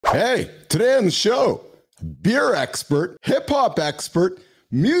Hey, today on the show, beer expert, hip hop expert,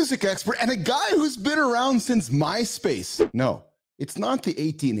 music expert, and a guy who's been around since MySpace. No, it's not the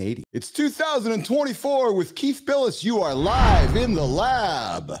 1880s. It's 2024 with Keith Bilous. You are live in the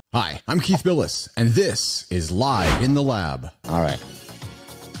lab. Hi, I'm Keith Bilous, and this is Live in the Lab. All right.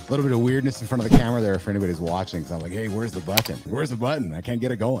 A little bit of weirdness in front of the camera there for anybody who's watching. So I'm like, hey, where's the button? Where's the button? I can't get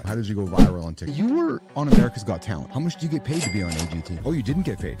it going. How did you go viral on TikTok? You were on America's Got Talent. How much do you get paid to be on AGT? Oh, you didn't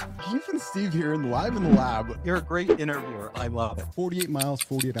get paid. Keith and Steve here in Live in the Lab. You're a great interviewer. I love it. 48 miles,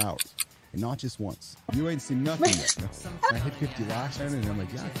 48 hours. And not just once. You ain't seen nothing yet. I hit 50 last time, and I'm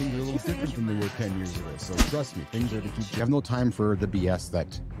like, yeah, things are a little different than they were 10 years ago. So trust me, things are to keep. You have no time for the BS that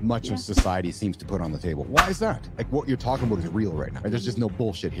much of society seems to put on the table. Why is that? Like, what you're talking about is real right now. There's just no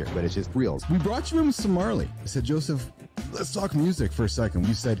bullshit here, but it's just real. We brought you in with some Marley. I said, Joseph, let's talk music for a second.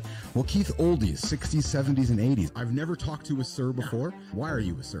 You said, well, Keith, oldies, 60s, 70s, and 80s. I've never talked to a sir before. Why are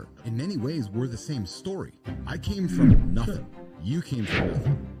you a sir? In many ways, we're the same story. I came from nothing. You came from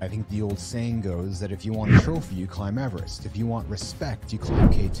nothing. I think the old saying goes that if you want a trophy, you climb Everest. If you want respect, you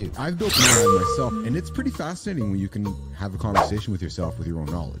climb K2. I've built an AI myself, and it's pretty fascinating when you can have a conversation with yourself with your own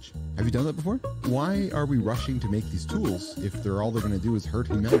knowledge. Have you done that before? Why are we rushing to make these tools if they're all they're going to do is hurt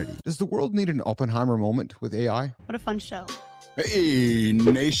humanity? Does the world need an Oppenheimer moment with AI? What a fun show. Hey,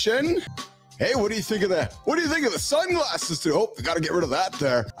 nation. Hey, what do you think of that? What do you think of the sunglasses today? Oh, I got to get rid of that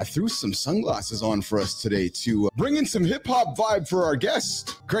there. I threw some sunglasses on for us today to bring in some hip hop vibe for our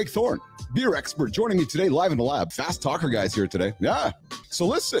guest, Craig Thorn, beer expert, joining me today live in the lab. Fast talker guys here today. Yeah. So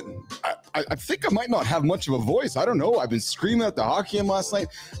listen, I think I might not have much of a voice. I don't know. I've been screaming at the hockey game last night.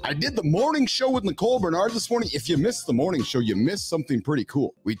 I did the morning show with Nicole Bernard this morning. If you missed the morning show, you missed something pretty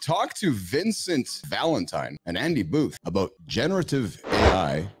cool. We talked to Vincent Valentine and Andy Booth about generative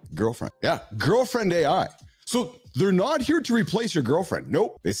AI girlfriend. Yeah, girlfriend AI. So they're not here to replace your girlfriend.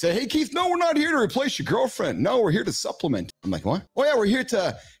 Nope. They say, hey, Keith, no, we're not here to replace your girlfriend. No, we're here to supplement. I'm like, what? Oh, yeah, we're here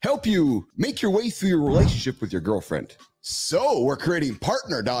to help you make your way through your relationship with your girlfriend. So we're creating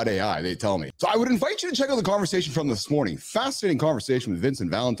partner.ai, they tell me. So I would invite you to check out the conversation from this morning. Fascinating conversation with Vincent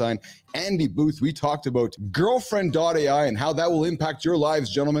Valentine, Andy Booth. We talked about girlfriend.ai and how that will impact your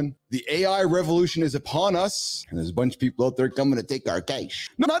lives, gentlemen. The AI revolution is upon us, and there's a bunch of people out there coming to take our cash.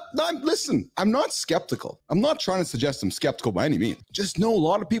 No, listen, I'm not skeptical. I'm not trying to suggest I'm skeptical by any means. Just know a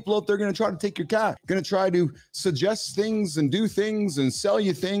lot of people out there are going to try to take your cash, going to try to suggest things and do things and sell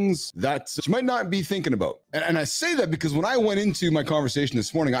you things that you might not be thinking about. And I say that because when I went into my conversation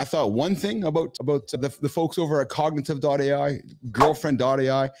this morning, I thought one thing about the folks over at cognitive.ai,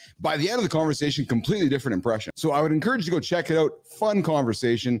 girlfriend.ai. By the end of the conversation, completely different impression. So I would encourage you to go check it out. Fun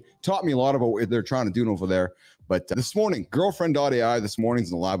conversation. Taught me a lot about what they're trying to do over there. But this morning, girlfriend.ai, this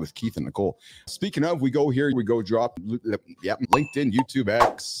morning's in the lab with Keith and Nicole. Speaking of, we go drop, LinkedIn, YouTube,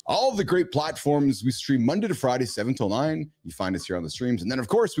 X, all the great platforms. We stream Monday to Friday, 7 till 9. You find us here on the streams. And then, of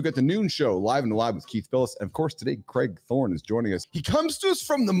course, we got the noon show, Live in the Lab with Keith Bilous. And, of course, today, Craig Thorn is joining us. He comes to us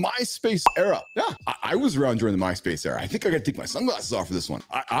from the MySpace era. Yeah, I was around during the MySpace era. I think I got to take my sunglasses off for this one.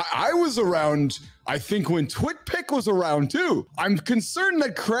 I was around, I think, when TwitPic was around, too. I'm concerned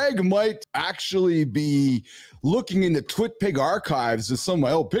that Craig might actually be looking into TwitPig archives as some of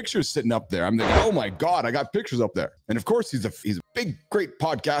my old pictures sitting up there. I'm thinking, oh my God, I got pictures up there. And of course, he's a big, great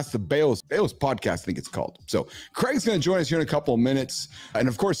podcast, the Bapl podcast, I think it's called. So Craig's going to join us here in a couple of minutes. And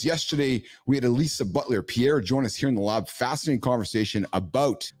of course, yesterday we had Elisa Butler-Pierre join us here in the lab. Fascinating conversation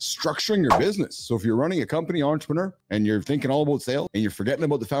about structuring your business. So if you're running a company, entrepreneur, and you're thinking all about sales and you're forgetting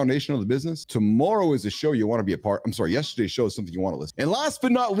about the foundation of the business, tomorrow is a show you want to be a part. I'm sorry, yesterday's show is something you want to listen. And last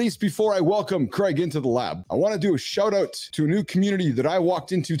but not least, before I welcome Craig into the lab, I want to do a shout out to a new community that I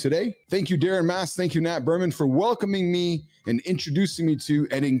walked into today. Thank you, Darren Mass. Thank you, Nat Berman, for welcoming me and introducing me to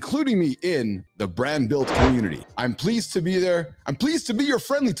and including me in the Brand Build community. I'm pleased to be there. I'm pleased to be your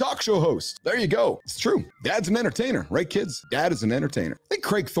friendly talk show host. There you go. It's true. Dad's an entertainer, right, kids? Dad is an entertainer. I think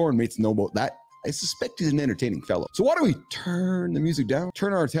Craig Thorn mates know about that. I suspect he's an entertaining fellow. So why don't we turn the music down,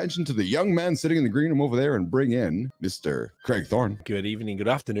 turn our attention to the young man sitting in the green room over there and bring in Mr. Craig Thorn. Good evening, good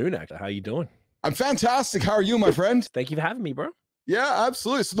afternoon, actually. How you doing? I'm fantastic. How are you, my friend? Thank you for having me, bro. Yeah,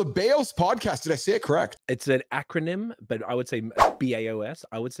 absolutely. So the Bapl podcast, did I say it correct? It's an acronym, but I would say BAOS.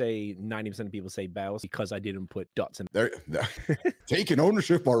 I would say 90% of people say Bapl because I didn't put dots in there. Taking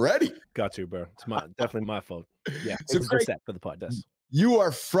ownership already. Got to, bro. It's definitely my fault. Yeah, so it's Craig, set for the podcast. You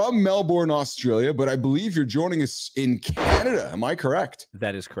are from Melbourne, Australia, but I believe you're joining us in Canada. Am I correct?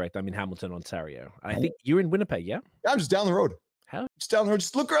 That is correct. I'm in Hamilton, Ontario. I think you're in Winnipeg, yeah? Yeah, I'm just down the road. How? Just down the road.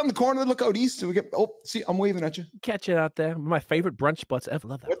 Just look around the corner, look out east. And we get, oh, see, I'm waving at you. Catch it out there. My favorite brunch spots ever.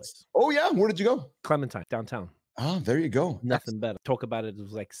 Love that place. Oh, yeah. Where did you go? Clementine, downtown. Ah, there you go. Nothing better. Talk about it. It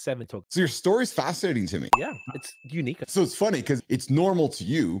was like 7 talk. So your story's fascinating to me. Yeah, it's unique. So it's funny because it's normal to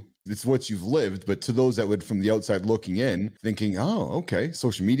you. It's what you've lived, but to those that would from the outside looking in, thinking, oh, okay,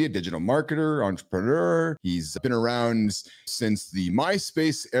 social media, digital marketer, entrepreneur. He's been around since the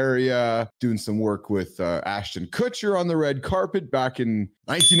MySpace area, doing some work with Ashton Kutcher on the red carpet back in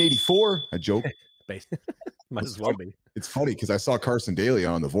 1984. A joke. Might as well be. It's funny because I saw Carson Daly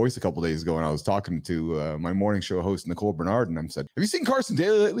on The Voice a couple days ago, and I was talking to my morning show host, Nicole Bernard, and I said, have you seen Carson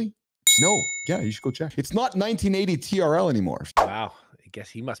Daly lately? No. Yeah, you should go check. It's not 1980 TRL anymore. Wow. I guess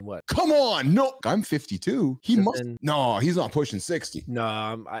he must what? Come on. No, I'm 52. He So must. then- No, he's not pushing 60.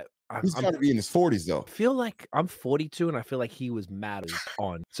 No, He's got to be in his 40s, though. I feel like I'm 42 and I feel like he was mad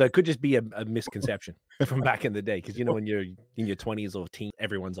on. So it could just be a misconception from back in the day. Because, you know, when you're in your 20s or teens,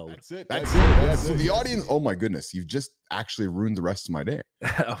 everyone's old. That's it. That's it. Yeah, so the audience, oh my goodness, you've just actually ruined the rest of my day.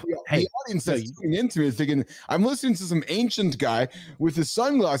 Hey, The audience that's tuning into it thinking, I'm listening to some ancient guy with his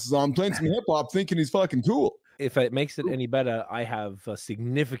sunglasses on playing some hip hop thinking he's fucking cool. if it makes it any better, I have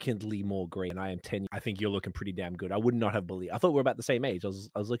significantly more gray, and I am 10. I think you're looking pretty damn good. I would not have believed. I thought we were about the same age. I was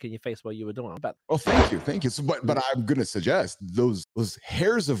looking at your face while you were doing it. Oh, thank you. So, but I'm gonna suggest those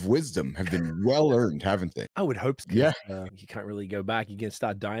hairs of wisdom have been well earned, haven't they? I would hope so. Yeah. You can't really go back. You can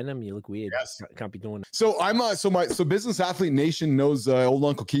start dyeing them. You look weird. Yes. Can't be doing it. So I'm so Business Athlete Nation knows old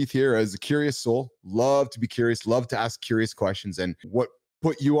Uncle Keith here as a curious soul. Love to be curious. Love to ask curious questions. And what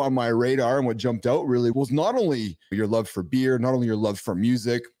put you on my radar and what jumped out really was not only your love for beer, not only your love for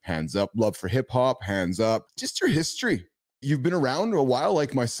music, hands up, love for hip hop, hands up, just your history. You've been around a while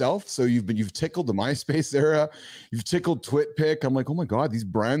like myself. So you've tickled the MySpace era. You've tickled TwitPic. I'm like, oh my God, these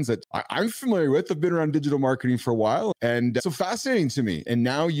brands that I'm familiar with have been around digital marketing for a while. And so fascinating to me. And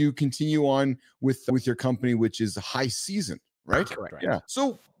now you continue on with your company, which is High Season, right? Correct. Yeah.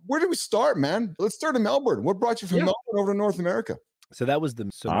 So where do we start, man? Let's start in Melbourne. What brought you from Melbourne over to North America? So that was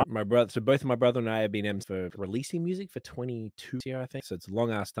my brother. So both my brother and I have been M's for releasing music for 22 years, I think. So it's a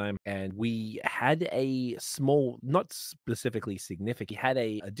long ass time. And we had a small, not specifically significant, had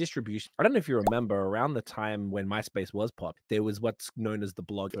a distribution. I don't know if you remember around the time when MySpace was pop, there was what's known as the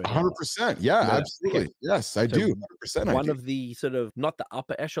blog. 100%. Yeah, absolutely. Okay. Yes, I do. 100%. One of the sort of not the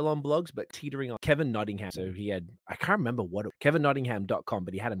upper echelon blogs, but teetering on Kevin Nottingham. So he had, I can't remember what KevinNottingham.com,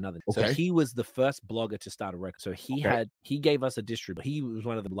 but he had another. Okay. So he was the first blogger to start a record. So he gave us a distribution. He was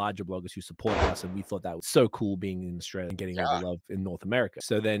one of the larger bloggers who supported us, and we thought that was so cool being in Australia and getting all the love in North America.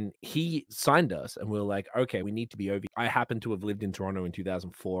 So then he signed us, and we were like, okay, we need to be over. I happened to have lived in Toronto in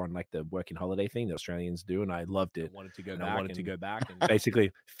 2004 on like the working holiday thing that Australians do, and I loved it. I wanted to go back and basically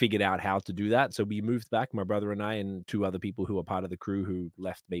figured out how to do that. So we moved back, my brother and I, and two other people who were part of the crew who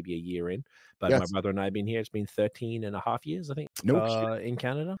left maybe a year in. But my brother and I have been here. It's been 13 and a half years, I think, in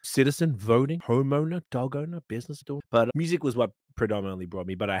Canada. Citizen, voting, homeowner, dog owner, business door. But music was what predominantly brought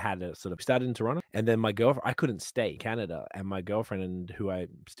me, but I had to sort of started in Toronto, and then my girlfriend, I couldn't stay in Canada, and my girlfriend, and who I'm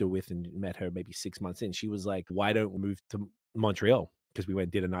still with and met her maybe 6 months in, she was like, why don't we move to Montreal? Because we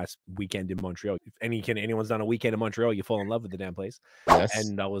did a nice weekend in Montreal. If anyone's done a weekend in Montreal, you fall in love with the damn place. Yes.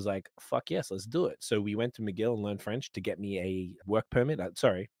 And I was like, fuck yes, let's do it. So we went to McGill and learned French to get me a work permit. A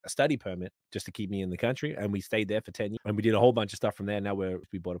study permit just to keep me in the country. And we stayed there for 10 years. And we did a whole bunch of stuff from there. Now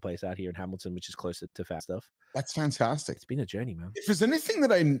we bought a place out here in Hamilton, which is closer to fast stuff. That's fantastic. It's been a journey, man. If there's anything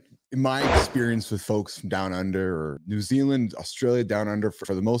that in my experience with folks from down under or New Zealand, Australia, down under,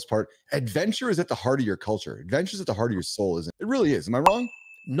 for the most part, adventure is at the heart of your culture. Adventure is at the heart of your soul, isn't it? It really is. Am I wrong?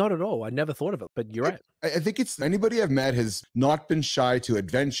 Not at all. I never thought of it, but you're right. I think it's anybody I've met has not been shy to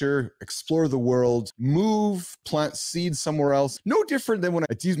adventure, explore the world, move, plant seeds somewhere else. No different than when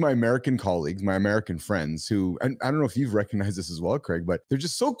I tease my American colleagues, my American friends who, and I don't know if you've recognized this as well, Craig, but they're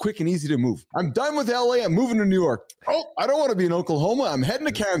just so quick and easy to move. I'm done with LA. I'm moving to New York. Oh, I don't want to be in Oklahoma. I'm heading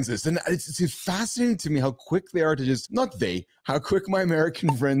to Kansas. And it's fascinating to me how quick they are to just, how quick my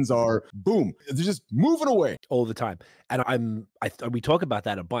American friends are. Boom. They're just moving away. All the time. And we talk about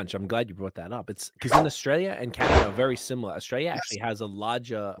that a bunch. I'm glad you brought that up. It's because in Australia and Canada are very similar. Australia actually has a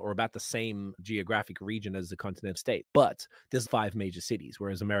larger or about the same geographic region as the continental state, but there's 5 major cities,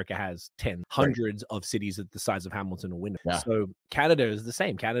 whereas America has 10, hundreds of cities at the size of Hamilton or Wyndham. Yeah. So Canada is the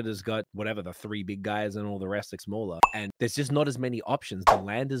same. Canada's got whatever, the 3 big guys and all the rest are smaller. And there's just not as many options. The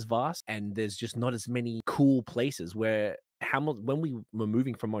land is vast and there's just not as many cool places where Hamilton, when we were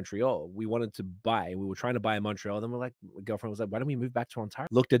moving from Montreal, we were trying to buy in Montreal. Then my girlfriend was like, why don't we move back to Ontario?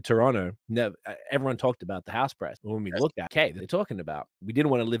 Looked at Toronto. Everyone talked about the house price. When we looked at, okay, they're talking about, we didn't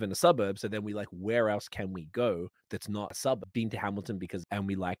want to live in a suburb. So then we like, where else can we go that's not a suburb? Been to Hamilton and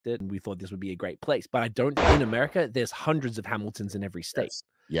we liked it. And we thought this would be a great place. But in America, there's hundreds of Hamiltons in every state.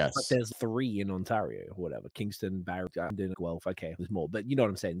 Yes. But there's 3 in Ontario or whatever. Kingston, Barrie, Guelph. Okay, there's more. But you know what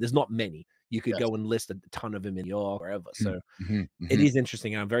I'm saying? There's not many. You could go and list a ton of them in New York, wherever. So it is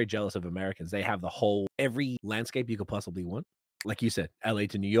interesting. And I'm very jealous of Americans. They have every landscape you could possibly want. Like you said, LA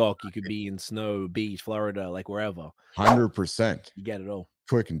to New York, you could be in snow, beach, Florida, like wherever. 100%. You get it all.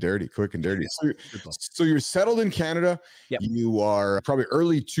 Quick and dirty. So you're settled in Canada. Yep. You are probably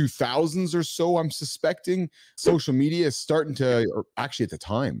early 2000s or so, I'm suspecting. Social media is starting to, or actually at the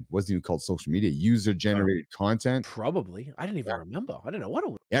time, wasn't even called social media, user-generated content. Probably. I didn't even remember. I don't know what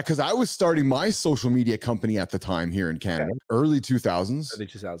it was. Yeah, because I was starting my social media company at the time here in Canada, early 2000s. Early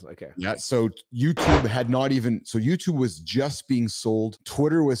 2000s, okay. Yeah, so YouTube YouTube was just being sold.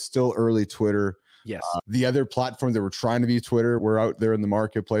 Twitter was still early Twitter. Yes. The other platforms that were trying to be Twitter were out there in the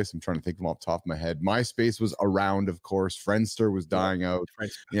marketplace. I'm trying to think of them off the top of my head. MySpace was around, of course. Friendster was dying out.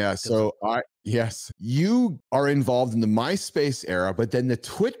 Yeah. So you are involved in the MySpace era, but then the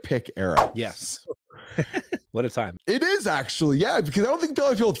TwitPic era. Yes. What a time. It is actually, yeah, because I don't think a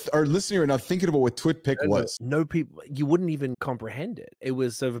lot of people are listening right now thinking about what TwitPic was. No people, you wouldn't even comprehend it. It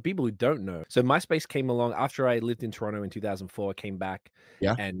was, so for people who don't know, so MySpace came along after I lived in Toronto in 2004, came back.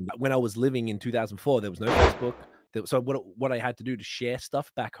 Yeah. And when I was living in 2004, there was no Facebook. So what I had to do to share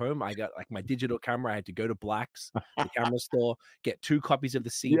stuff back home, I got like my digital camera. I had to go to Black's, the camera store, get 2 copies of the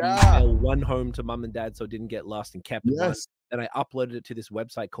CD, mail 1 home to mom and dad so it didn't get lost, and kept one. Then I uploaded it to this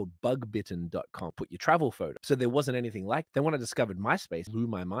website called bugbitten.com. Put your travel photo. So there wasn't anything like. Then when I discovered MySpace, it blew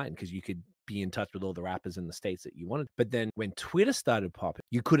my mind because you could be in touch with all the rappers in the states that you wanted. But then when Twitter started popping,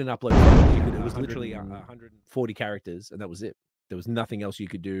 you couldn't upload photos. It was literally 140 characters, and that was it. There was nothing else you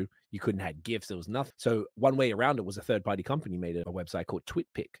could do. You couldn't have GIFs. There was nothing. So one way around it was a third-party company made a website called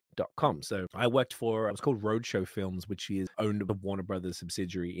twitpic.com. So I worked for, it was called Roadshow Films, which is owned by Warner Brothers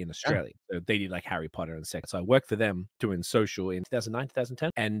subsidiary in Australia. So they did like Harry Potter and sex. So I worked for them doing social in 2009,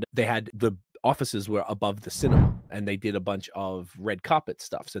 2010. And they had the offices were above the cinema, and they did a bunch of red carpet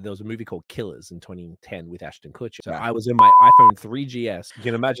stuff. So there was a movie called Killers in 2010 with Ashton Kutcher. So I was in my iPhone 3GS. You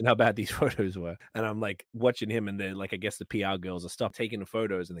can imagine how bad these photos were. And I'm like watching him, and they're like, I guess the PR girls are stuff taking the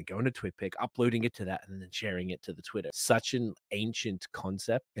photos, and then going to TwitPic, uploading it to that, and then sharing it to the Twitter. Such an ancient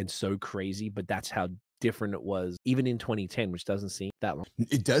concept and so crazy, but that's how different it was even in 2010, which doesn't seem that long.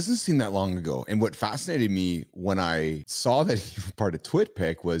 It doesn't seem that long ago. And what fascinated me when I saw that you were part of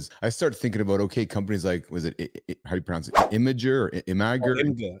TwitPic was I started thinking about, okay, companies like, was it how do you pronounce it? Imager or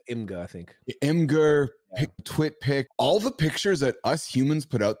Imager? Imgur, I think. Imgur, TwitPic, all the pictures that us humans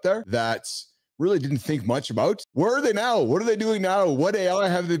put out there that really didn't think much about. Where are they now? What are they doing now? What AI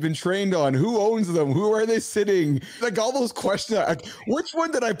have they been trained on? Who owns them? Who are they sitting? Like all those questions. Like, which one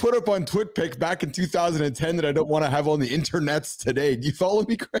did I put up on TwitPic back in 2010 that I don't want to have on the internets today? Do you follow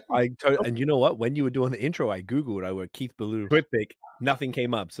me, Craig? And you know what? When you were doing the intro, I Googled, I wrote Keith Bilous TwitPic. Nothing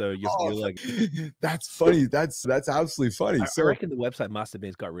came up. So you're like, that's funny. That's absolutely funny. I reckon the website must have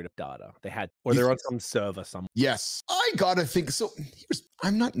been got rid of data. They had, or they're on some server somewhere. Yes. I gotta think. So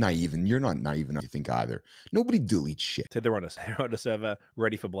I'm not naive, and you're not naive enough to think either. Nobody deletes shit. So they're on a server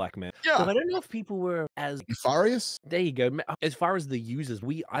ready for blackmail. Yeah. So I don't know if people were as nefarious. There you go. As far as the users,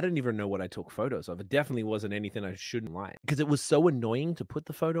 I don't even know what I took photos of. It definitely wasn't anything I shouldn't like, because it was so annoying to put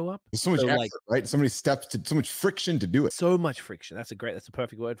the photo up. There's so much effort, right? So many steps, so much friction to do it. So much friction. That's a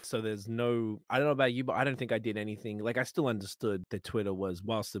perfect word. So there's no, I don't know about you, but I don't think I did anything. Like, I still understood that Twitter was,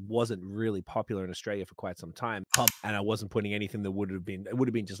 whilst it wasn't really popular in Australia for quite some time, and I wasn't putting anything that would have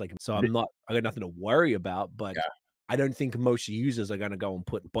been just like, so I got nothing to worry about, but I don't think most users are going to go and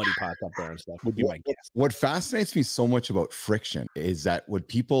put body parts up there and stuff, would be my guess. What fascinates me so much about friction is that what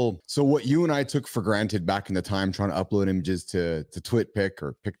you and I took for granted back in the time, trying to upload images to TwitPic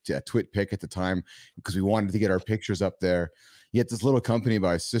or TwitPic at the time, because we wanted to get our pictures up there. Yet this little company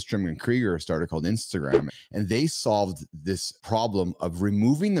by Systrom and Krieger started called Instagram, and they solved this problem of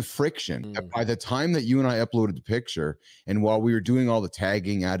removing the friction. By the time that you and I uploaded the picture, and while we were doing all the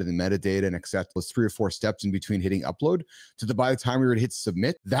tagging, added the metadata and accept those 3 or 4 steps in between hitting upload by the time we were to hit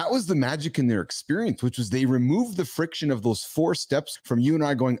submit, that was the magic in their experience, which was they removed the friction of those 4 steps from you and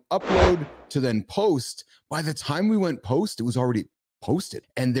I going upload to then post. By the time we went post, it was already post it.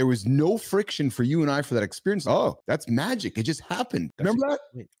 And there was no friction for you and I for that experience. Oh, that's magic. It just happened. Remember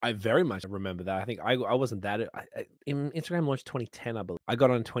that? I very much remember that. I think I wasn't that. Instagram launched 2010, I believe. I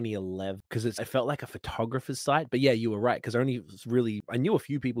got on 2011 because it felt like a photographer's site. But yeah, you were right, because I knew a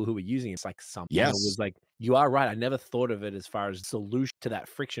few people who were using it. It's like some. Yes. It was like, you are right. I never thought of it as far as solution to that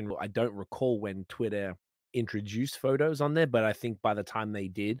friction. I don't recall when Twitter introduced photos on there, but I think by the time they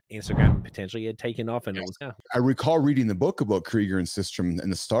did, Instagram potentially had taken off, and it was. Yeah. I recall reading the book about Krieger and Systrom,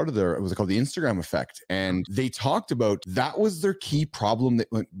 and the start of it was called the Instagram effect, and they talked about that was their key problem. That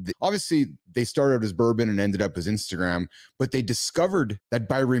obviously they started out as bourbon and ended up as Instagram, but they discovered that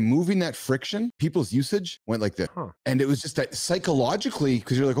by removing that friction, people's usage went like this, and it was just that psychologically,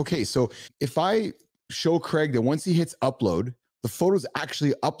 because you're like, okay, so if I show Craig that once he hits upload, the photo's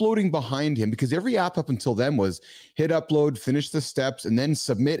actually uploading behind him, because every app up until then was hit upload, finish the steps, and then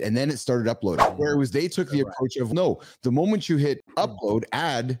submit, and then it started uploading. Whereas they took the approach of, no, the moment you hit upload,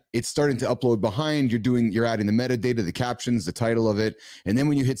 add, it's starting to upload behind. You're adding the metadata, the captions, the title of it. And then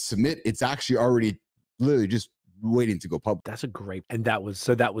when you hit submit, it's actually already literally just waiting to go public. That's a great, and that was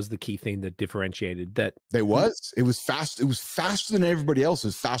the key thing that differentiated that. It was fast. It was faster than everybody else. It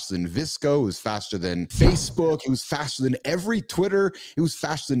was faster than Visco. It was faster than Facebook. It was faster than every Twitter. It was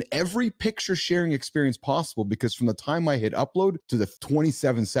faster than every picture sharing experience possible, because from the time I hit upload to the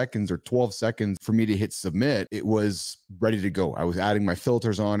 27 seconds or 12 seconds for me to hit submit, it was ready to go. I was adding my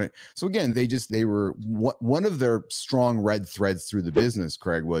filters on it. So again, they were one of their strong red threads through the business,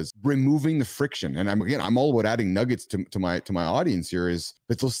 Craig, was removing the friction. And I'm all about adding nuggets to my audience here,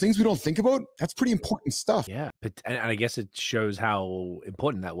 but those things we don't think about, that's pretty important stuff. Yeah, but and I guess it shows how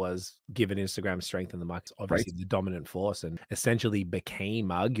important that was, given Instagram's strength in the market. Obviously, the dominant force, and essentially became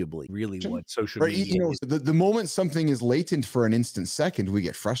arguably really what social media. You know, the moment something is latent for an instant second, we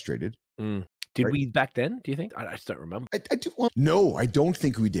get frustrated. Did we back then? Do you think? I just don't remember. I do. Well, no, I don't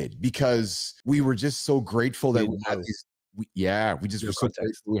think we did, because we were just so grateful that we had these. We just were so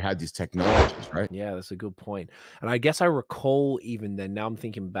grateful we had these technologies, right? Yeah, that's a good point. And I guess I recall even then, now I'm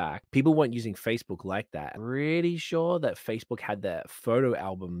thinking back, people weren't using Facebook like that. I'm pretty sure that Facebook had that photo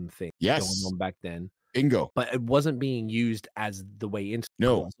album thing going on back then. Bingo. But it wasn't being used as the way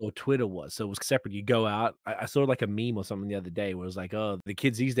Instagram or Twitter was. So it was separate. You go out. I saw like a meme or something the other day where it was like, oh, the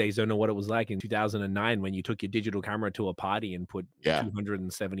kids these days don't know what it was like in 2009 when you took your digital camera to a party and put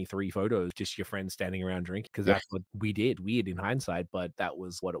 273 photos, just your friends standing around drinking. Because that's what we did. Weird in hindsight, but that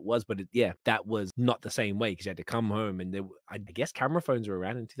was what it was. But that was not the same way, because you had to come home, and I guess camera phones were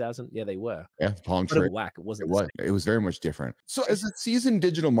around in 2000. Yeah, they were. Yeah, palm tree. Whack. It wasn't. It was very much different. So as a seasoned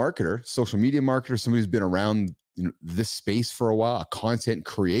digital marketer, social media marketer, somebody who's been around this space for a while, a content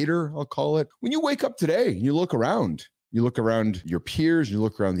creator, I'll call it. When you wake up today and you look around your peers, you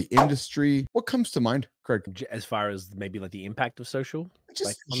look around the industry, what comes to mind, Craig? As far as maybe like the impact of social?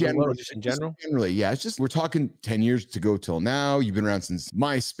 Just generally, yeah. It's just, we're talking 10 years to go till now. You've been around since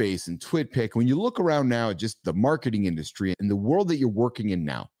MySpace and TwitPic. When you look around now at just the marketing industry and the world that you're working in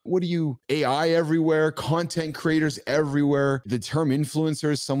now, AI everywhere, content creators everywhere. The term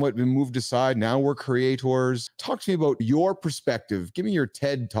influencers somewhat been moved aside. Now we're creators. Talk to me about your perspective. Give me your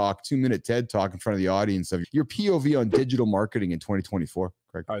TED Talk, 2-minute TED Talk in front of the audience of your POV on digital marketing in 2024.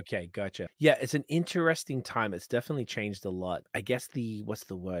 Craig. Okay, gotcha. Yeah, it's an interesting time. It's definitely changed a lot. I guess what's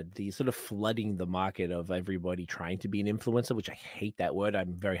the word? The sort of flooding the market of everybody trying to be an influencer, which I hate that word.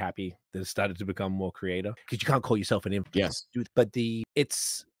 I'm very happy that it started to become more creative, because you can't call yourself an influencer. Yes. But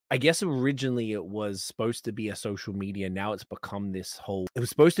I guess originally it was supposed to be a social media. Now it's become it was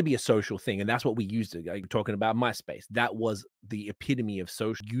supposed to be a social thing. And that's what we used it. Like, talking about MySpace. That was the epitome of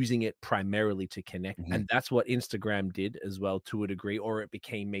social, using it primarily to connect. And that's what Instagram did as well, to a degree, or it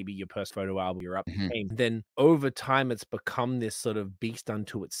became maybe your first photo album, your up. Then over time, it's become this sort of beast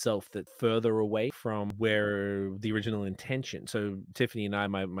unto itself, that further away from where the original intention. So Tiffany and I,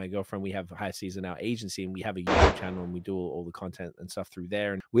 my girlfriend, we have High Season, our agency, and we have a YouTube channel, and we do all the content and stuff through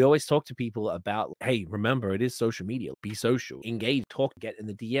there. And we always talk to people about, hey, remember, it is social media. Be social, engage, talk, get in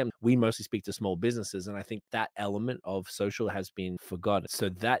the DM. We mostly speak to small businesses, and I think that element of social has been forgotten. So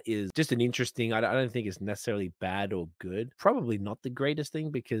that is just an interesting, I don't think it's necessarily bad or good. Probably not the greatest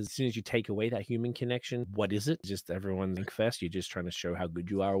thing, because as soon as you take away that human connection, what is it? Just everyone think fest. You're just trying to show how good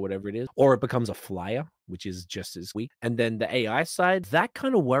you are or whatever it is. Or it becomes a flyer, which is just as weak. And then the AI side, that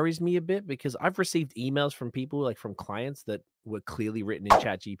kind of worries me a bit, because I've received emails from people, like from clients, that were clearly written in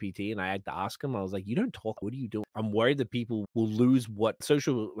ChatGPT, and I had to ask them. I was like, you don't talk. What are you doing? I'm worried that people will lose what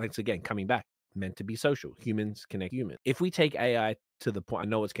social, once again, coming back, meant to be social. Humans connect humans. If we take AI to the point. I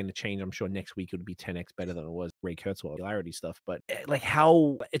know it's going to change. I'm sure next week it'll be 10x better than it was Ray Kurzweil popularity stuff. But like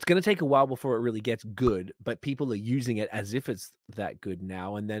how it's going to take a while before it really gets good, but people are using it as if it's that good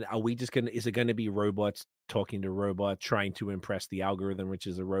now. And then are we just going to, is it going to be robots talking to robot, trying to impress the algorithm, which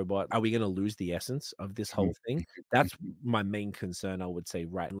is a robot? Are we going to lose the essence of this whole thing? That's my main concern, I would say,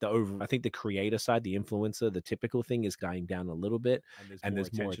 right? I think the creator side, the influencer, the typical thing is going down a little bit. And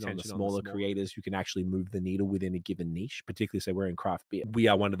there's more attention on the smaller creators who can actually move the needle within a given niche, particularly say we're in craft beer. We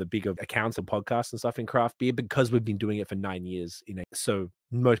are one of the bigger accounts and podcasts and stuff in craft beer because we've been doing it for 9 years. So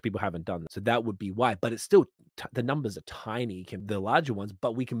most people haven't done that. So that would be why. But it's still, the numbers are tiny, the larger ones,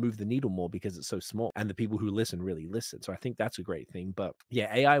 but we can move the needle more because it's so small. And the people who listen really listen. So I think that's a great thing. But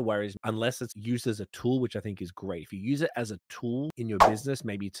yeah, AI worries, unless it's used as a tool, which I think is great. If you use it as a tool in your business,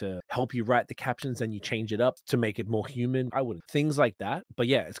 maybe to help you write the captions and you change it up to make it more human, I wouldn't. Things like that. But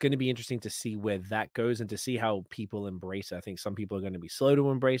yeah, it's going to be interesting to see where that goes and to see how people embrace it. I think some people are going to be slow to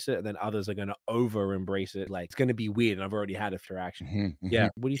embrace it, and then others are going to over embrace it. Like, it's going to be weird. And I've already had interaction. Yeah.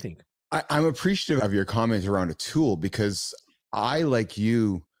 What do you think? I'm appreciative of your comments around a tool because I, like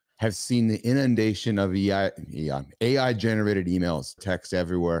you, have seen the inundation of AI generated emails, text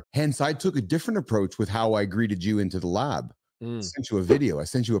everywhere. Hence, I took a different approach with how I greeted you into the lab. I sent you a video. I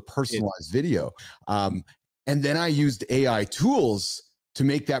sent you a personalized video. And then I used AI tools to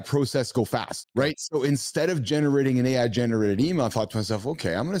make that process go fast, right? So instead of generating an AI generated email, I thought to myself,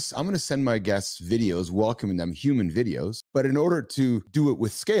 okay, I'm gonna send my guests videos, welcoming them, human videos. But in order to do it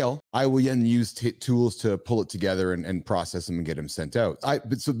with scale, I will then use tools to pull it together and process them and get them sent out.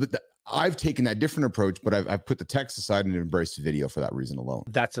 I've taken that different approach, but I've put the text aside and embraced the video for that reason alone.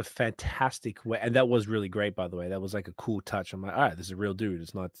 That's a fantastic way. And that was really great, by the way. That was like a cool touch. I'm like, all right, this is a real dude.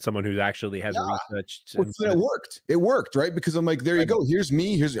 It's not someone who actually has researched. Well, it worked. It worked, right? Because I'm like, there you go. Here's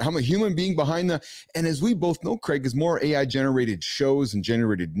me. I'm a human being behind the, and as we both know, Craig, as more AI generated shows and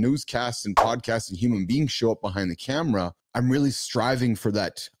generated newscasts and podcasts and human beings show up behind the camera, I'm really striving for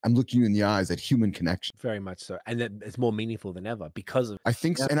that. I'm looking you in the eyes, that human connection. Very much so. And it's more meaningful than ever because of. I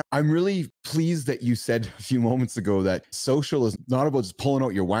think so. And I'm really pleased that you said a few moments ago that social is not about just pulling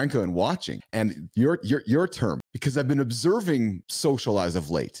out your wanko and watching. And your term, because I've been observing social as of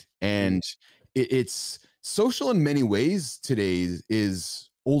late. And it's social in many ways today is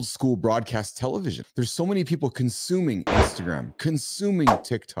old school broadcast television. There's so many people consuming Instagram, consuming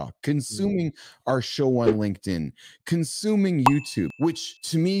TikTok, consuming our show on LinkedIn, consuming YouTube, which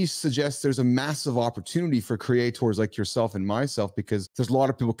to me suggests there's a massive opportunity for creators like yourself and myself because there's a lot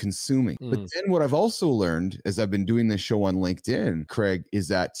of people consuming. But then what I've also learned as I've been doing this show on LinkedIn, Craig, is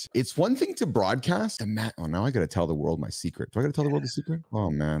that it's one thing to broadcast. And now I got to tell the world my secret. Do I got to tell the world the secret? Oh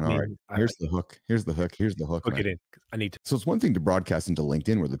man. All right. Here's the hook. Here's the hook. Here's the hook. Hook it in. I need to. So it's one thing to broadcast into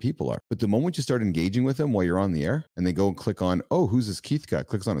LinkedIn where the people are, but the moment you start engaging with them while you're on the air and they go and click on, oh, who's this Keith guy?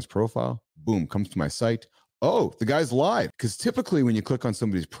 Clicks on his profile, boom, comes to my site. Oh, the guy's live. Because typically when you click on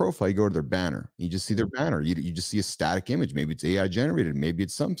somebody's profile, you go to their banner. You just see their banner. You just see a static image. Maybe it's AI generated. Maybe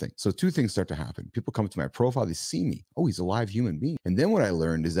it's something. So two things start to happen. People come to my profile. They see me. Oh, he's a live human being. And then what I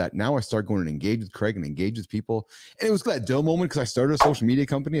learned is that now I start going and engage with Craig and engage with people. And it was that dull moment because I started a social media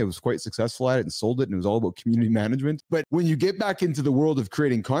company. I was quite successful at it and sold it. And it was all about community management. But when you get back into the world of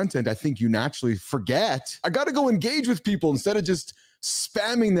creating content, I think you naturally forget, I got to go engage with people instead of just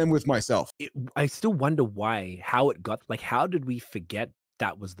spamming them with myself. I still wonder how it got, like, how did we forget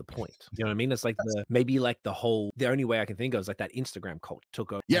that was the point? You know what I mean? It's like the only way I can think of is like that Instagram cult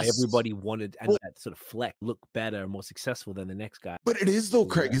took over. Yes. Everybody wanted, and that sort of fleck look better, more successful than the next guy. But it is though,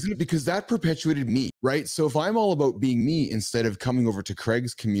 Craig, isn't it? Because that perpetuated me, right? So if I'm all about being me instead of coming over to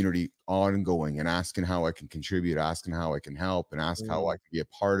Craig's community ongoing and asking how I can contribute, asking how I can help and ask how I can be a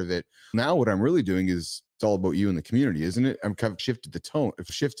part of it. Now what I'm really doing is it's all about you and the community, isn't it? I'm kind of shifted the tone,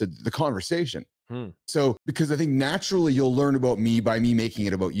 shifted the conversation. So, because I think naturally you'll learn about me by me making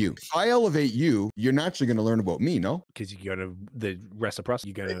it about you. If I elevate you, you're naturally going to learn about me, no? Because you're going to, the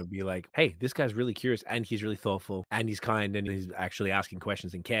reciprocity, you're going to be like, hey, this guy's really curious and he's really thoughtful and he's kind and he's actually asking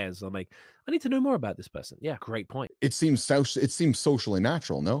questions and cares. So I'm like, I need to know more about this person. Yeah, great point. It seems socially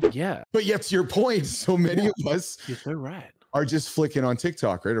natural, no? Yeah. But yet to your point, so many of us you're so right. Are just flicking on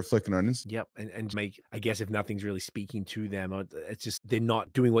TikTok, right? Or flicking on Instagram. Yep. And make, I guess if nothing's really speaking to them, it's just, they're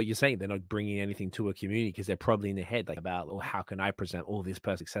not doing what you're saying. They're not bringing anything to a community because they're probably in their head like about, oh, how can I present all this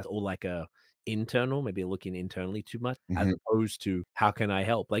person success, or like a internal, maybe looking internally too much, as opposed to how can I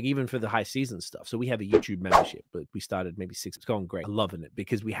help? Like even for the high season stuff. So we have a YouTube membership, but we started maybe 6. It's going great. I'm loving it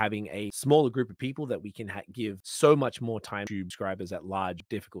because we're having a smaller group of people that we can give so much more time to subscribers at large,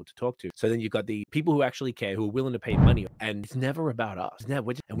 difficult to talk to. So then you've got the people who actually care, who are willing to pay money, and and it's never about us. It's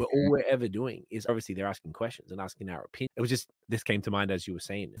never, and we're all we're ever doing is obviously they're asking questions and asking our opinion. It was just this came to mind as you were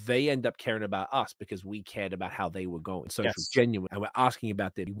saying. They end up caring about us because we cared about how they were going. Social, genuine, and we're asking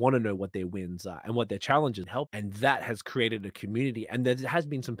about them. We want to know what their wins are and what their challenges help, and that has created a community. And there has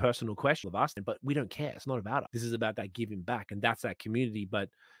been some personal questions of us, but we don't care. It's not about us. This is about that giving back, and that's that community. But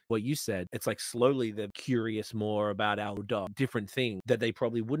what you said, it's like slowly they're curious more about our dog, different things that they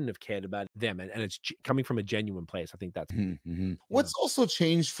probably wouldn't have cared about them. And it's coming from a genuine place. I think that's What's also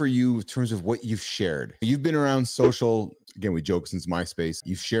changed for you in terms of what you've shared. You've been around social, again, we joke since MySpace.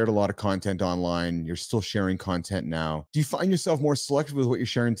 You've shared a lot of content online. You're still sharing content now. Do you find yourself more selective with what you're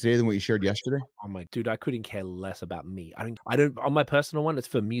sharing today than what you shared yesterday? I'm like, dude, I couldn't care less about me. I don't on my personal one, it's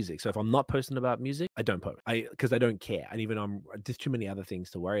for music. So if I'm not posting about music, I don't post. Because I don't care. And even there's too many other things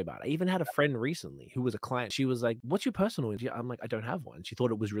to worry about. I even had a friend recently who was a client. She was like, what's your personal? I'm like, I don't have one. She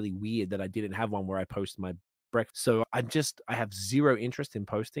thought it was really weird that I didn't have one where I post my breakfast. So I have zero interest in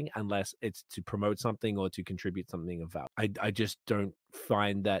posting unless it's to promote something or to contribute something of value. I just don't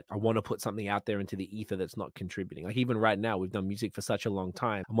find that I want to put something out there into the ether that's not contributing. Like even right now, we've done music for such a long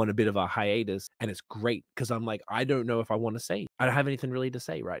time. I'm on a bit of a hiatus, and it's great because I'm like, I don't know if I want to say. I don't have anything really to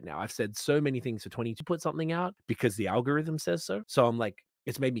say right now. I've said so many things for 20 to put something out because the algorithm says so. So I'm like,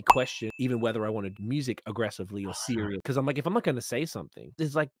 it's made me question even whether I want to do music aggressively or serious. Because I'm like, if I'm not going to say something,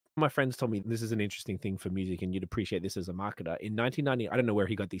 it's like my friends told me this is an interesting thing for music, and you'd appreciate this as a marketer. In 1990, I don't know where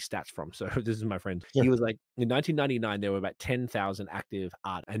he got these stats from. So this is my friend. He was like, in 1999, there were about 10,000 active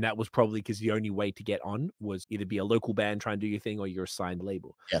art. And that was probably because the only way to get on was either be a local band, try and do your thing, or you're a signed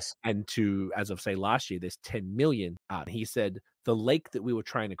label. Yes. And as of say last year, there's 10 million art. He said, the lake that we were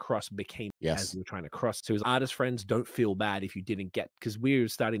trying to cross became as we were trying to cross. So his artist friends, don't feel bad if you didn't get, because we were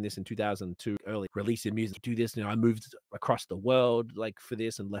starting this in 2002, early releasing music, do this. I moved across the world like for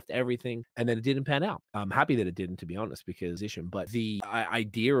this and left everything, and then it didn't pan out. I'm happy that it didn't, to be honest, because but the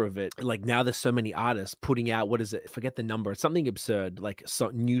idea of it, like now there's so many artists putting out, what is it? Forget the number. It's something absurd, like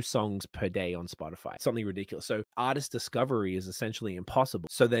new songs per day on Spotify, something ridiculous. So artist discovery is essentially impossible.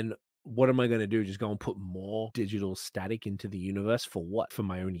 So then what am I going to do? Just go and put more digital static into the universe for what? For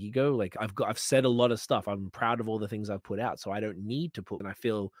my own ego? Like I've said a lot of stuff. I'm proud of all the things I've put out, so I don't need to put. And I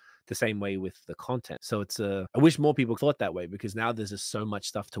feel the same way with the content. So I wish more people thought that way, because now there's just so much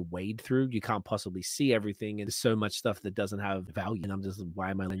stuff to wade through. You can't possibly see everything, and there's so much stuff that doesn't have value. And I'm just,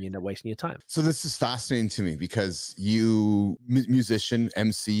 why am I letting you end up wasting your time? So this is fascinating to me because you, musician,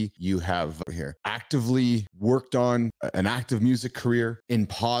 MC, you have here actively worked on an active music career in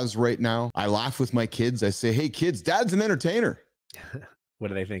pause right now. I laugh with my kids. I say, hey kids, dad's an entertainer. What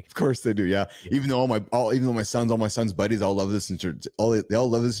do they think? Of course they do, yeah. Even though all my son's buddies all love listening to they all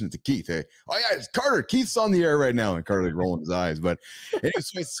love listening to Keith. Hey, oh yeah, it's Carter. Keith's on the air right now, and Carter like rolling his eyes. But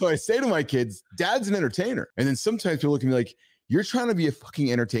anyway, so I say to my kids, "Dad's an entertainer." And then sometimes people look at me like, "You're trying to be a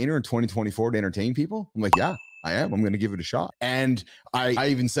fucking entertainer in 2024 to entertain people?" I'm like, "Yeah, I am. I'm going to give it a shot." And I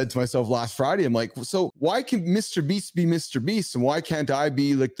even said to myself last Friday, I'm like, so why can Mr. Beast be Mr. Beast? And why can't I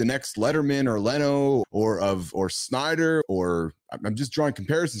be like the next Letterman or Leno or Snyder? Or I'm just drawing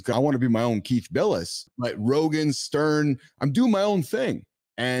comparisons because I want to be my own Keith Bilous, like Rogan, Stern. I'm doing my own thing.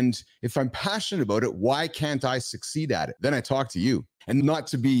 And if I'm passionate about it, why can't I succeed at it? Then I talk to you. And not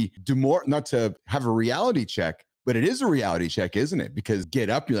to have a reality check, but it is a reality check, isn't it? Because get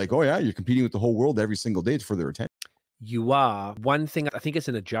up, you're like, oh yeah, you're competing with the whole world every single day for their attention. You are. One thing, I think it's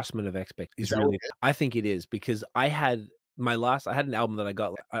an adjustment of expectations. I think it is, because I had an album that I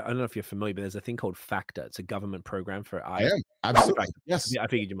got. I don't know if you're familiar, but there's a thing called Factor. It's a government program for artists. I am. Absolutely. Yes. I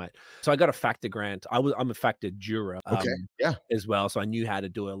figured you might. So I got a Factor grant. I'm a Factor juror. As well. So I knew how to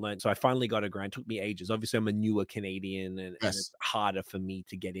do it. So I finally got a grant. It took me ages. Obviously, I'm a newer Canadian, and it's harder for me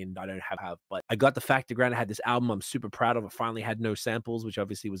to get in. I don't have, but I got the Factor grant. I had this album I'm super proud of. It finally had no samples, which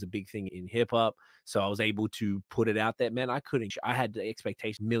obviously was a big thing in hip hop. So I was able to put it out there. Man, I had the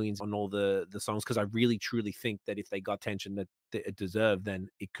expectation millions on all the songs, because I really truly think that if they got attention that it deserved, then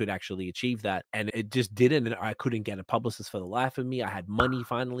it could actually achieve that. And it just didn't. And I couldn't get a publicist for the life of me. I had money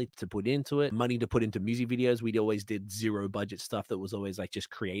finally to put into it, money to put into music videos. We always did zero budget stuff that was always like just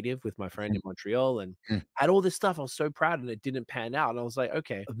creative with my friend in Montreal, and had all this stuff. I was so proud, and it didn't pan out. And I was like,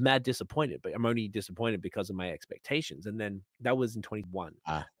 okay, I'm mad disappointed, but I'm only disappointed because of my expectations. And then that was in 21.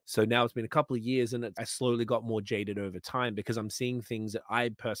 So now it's been a couple of years, and I slowly got more jaded over time because I'm seeing things that I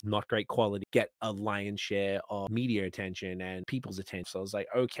personally, not great quality, get a lion's share of media attention and people's attention. So I was like,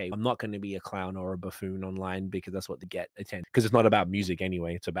 okay, I'm not going to be a clown or a buffoon online because that's what they get attention. Because it's not about music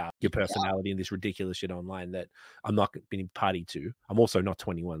anyway. It's about your personality and this ridiculous shit online that I'm not being party to. I'm also not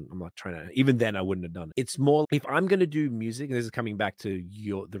 21. I'm not trying to, even then I wouldn't have done it. It's more, if I'm going to do music, and this is coming back to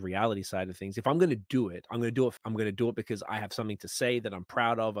the reality side of things. If I'm going to do it, I'm going to do it because I have something to say that I'm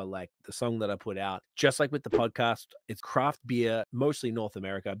proud of. I like the song that I put out. Just like with the podcast, it's craft beer, mostly North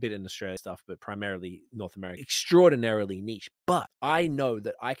America, a bit in Australia stuff, but primarily North America. Extraordinarily niche. But I know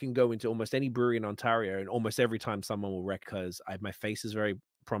that I can go into almost any brewery in Ontario, and almost every time someone will wreck because my face is very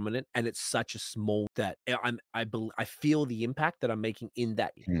prominent, and it's such a small that I feel the impact that I'm making in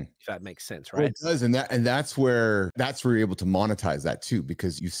that, if that makes sense, right? Well, it does, and that's where you're able to monetize that too,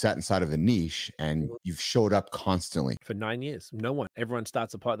 because you've sat inside of a niche and you've showed up constantly for 9 years. Everyone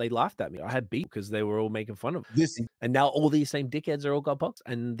starts a pod. They laughed at me. I had beef because they were all making fun of this. And now all these same dickheads are all got podcasts,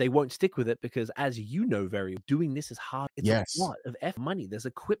 and they won't stick with it because, as you know, doing this is hard. It's a lot of money. There's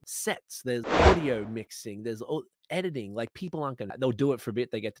equipment sets, there's audio mixing, there's all editing. Like, people aren't gonna, they'll do it for a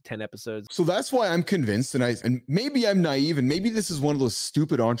bit, they get to 10 episodes. So that's why I'm convinced, and maybe I'm naive, and maybe this is one of those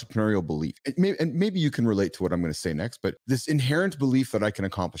stupid entrepreneurial beliefs, and maybe you can relate to what I'm going to say next, but this inherent belief that I can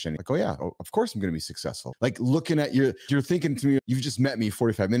accomplish anything. Like, oh yeah, of course I'm going to be successful. Like, looking at you're thinking to me, you've just met me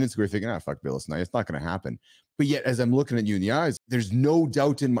 45 minutes ago, you're thinking, fuck Bilous, no, it's not going to happen. But yet, as I'm looking at you in the eyes, there is zero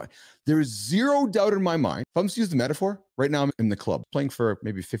doubt in my mind. If I'm just use the metaphor, right now I'm in the club playing for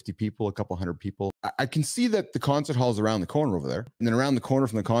maybe 50 people, a couple hundred people. I can see that the concert hall is around the corner over there. And then around the corner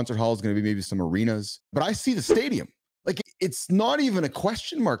from the concert hall is going to be maybe some arenas. But I see the stadium. Like, it's not even a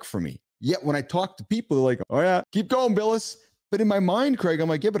question mark for me. Yet when I talk to people, they're like, oh yeah, keep going, Bilous. But in my mind, Craig, I'm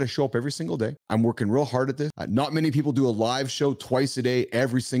like, yeah, but I show up every single day. I'm working real hard at this. Not many people do a live show twice a day,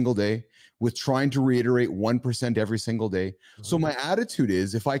 every single day, with trying to reiterate 1% every single day. So my attitude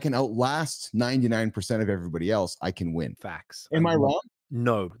is, if I can outlast 99% of everybody else, I can win. Facts. Am I wrong?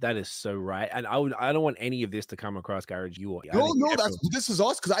 No, that is so right. And I don't want any of this to come across Garage you or no, this is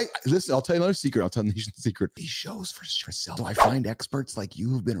us, because listen, I'll tell you another secret. I'll tell the nation secret. These shows for yourself. So I find experts like you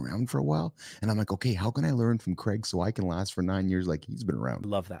who've been around for a while, and I'm like, okay, how can I learn from Craig so I can last for 9 years like he's been around?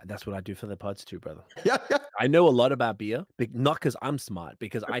 Love that. That's what I do for the pods too, brother. Yeah. I know a lot about beer, but not because I'm smart,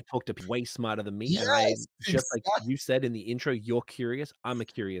 because I talk to people way smarter than me. Yes, and I just like you said in the intro, you're curious. I'm a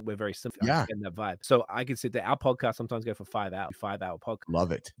curious. We're very similar. Yeah. And that vibe. So I can sit there. Our podcast sometimes go for 5 hours, 5-hour podcast.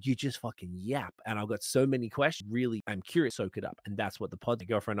 Love it. You just fucking yap. And I've got so many questions. Really, I'm curious, soak it up. And that's what the pod. My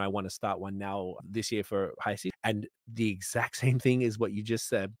girlfriend and I want to start one now this year for high season. And the exact same thing is what you just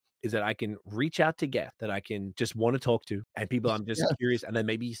said, is that I can reach out to guests that I can just want to talk to, and people I'm just curious. And then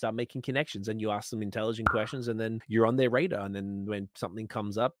maybe you start making connections and you ask some intelligent questions, and then you're on their radar. And then when something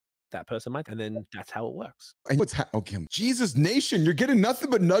comes up, that person might, and then that's how it works. And okay, Jesus Nation, you're getting nothing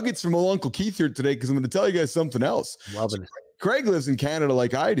but nuggets from old Uncle Keith here today, because I'm going to tell you guys something else. Loving it. Craig lives in Canada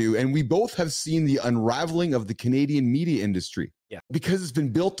like I do, and we both have seen the unraveling of the Canadian media industry. Yeah. Because it's been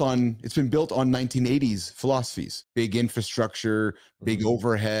built on 1980s philosophies, big infrastructure, big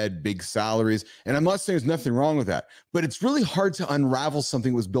overhead, big salaries. And I'm not saying there's nothing wrong with that, but it's really hard to unravel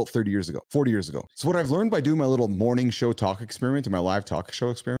something that was built 30 years ago, 40 years ago. So what I've learned by doing my little morning show talk experiment and my live talk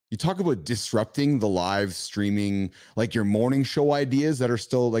show experiment, you talk about disrupting the live streaming, like your morning show ideas that are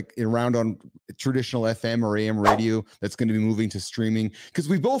still like around on traditional FM or AM radio that's going to be moving to streaming. Because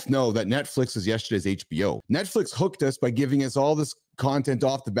we both know that Netflix is yesterday's HBO. Netflix hooked us by giving us all this content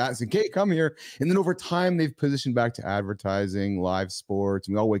off the bat and saying, okay, come here. And then over time, they've positioned back to advertising, live sports.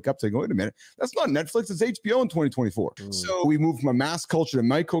 And we all wake up saying, wait a minute, that's not Netflix, it's HBO in 2024. So we move from a mass culture to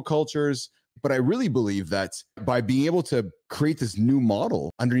micro cultures. But I really believe that by being able to create this new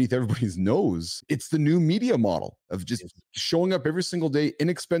model underneath everybody's nose, it's the new media model of just showing up every single day,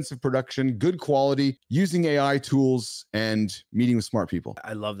 inexpensive production, good quality, using AI tools, and meeting with smart people.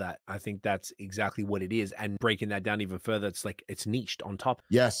 I love that. I think that's exactly what it is. And breaking that down even further, it's like it's niched on top.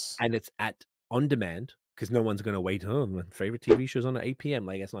 Yes. And it's on demand, because no one's going to wait. Oh, my favorite TV show's on at 8 p.m.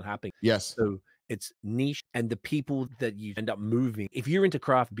 Like, it's not happening. Yes. So it's niche, and the people that you end up moving, if you're into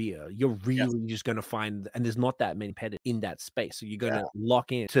craft beer, you're really just going to find, and there's not that many competitors in that space. So you're going to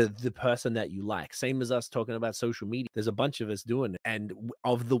lock in to the person that you like. Same as us talking about social media. There's a bunch of us doing it. And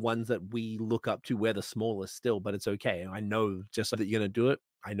of the ones that we look up to, we're the smallest still, but it's okay. I know just that you're going to do it.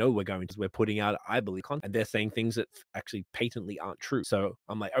 I know we're putting out, I believe, content, and they're saying things that actually patently aren't true. So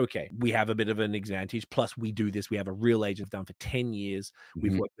I'm like, okay, we have a bit of an advantage. Plus, we do this. We have a real agent done for 10 years.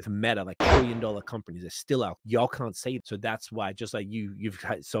 We've worked with Meta, like $1 trillion companies. They're still out. Y'all can't say it. So that's why, just like you've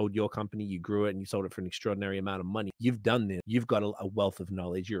sold your company, you grew it, and you sold it for an extraordinary amount of money. You've done this. You've got a wealth of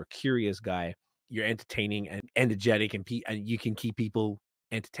knowledge. You're a curious guy. You're entertaining and energetic, and you can keep people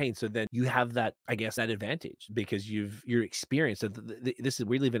entertained. So then you have that, I guess, that advantage because you're experienced. So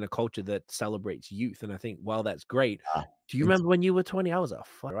we live in a culture that celebrates youth, and I think while that's great, do you remember when you were 20? I was a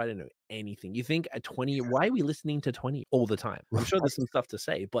fuck. I didn't know anything. You think at 20, why are we listening to 20 all the time? I'm sure there's some stuff to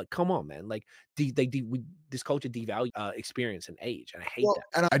say, but come on, man. Like this culture devalue experience and age, and I hate that.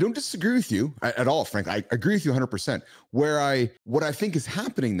 And I don't disagree with you at all, Frank. I agree with you 100%. What I think is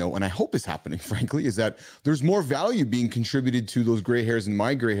happening, though, and I hope is happening, frankly, is that there's more value being contributed to those gray hairs and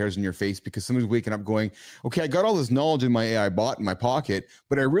my gray hairs in your face because somebody's waking up going, okay, I got all this knowledge in my AI bot in my pocket,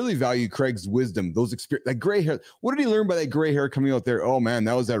 but I really value Craig's wisdom, those experience, that gray hair. What did he learn by that gray hair coming out there? Oh man,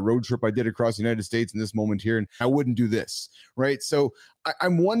 that was that road trip I did across the United States in this moment here, and I wouldn't do this, right? So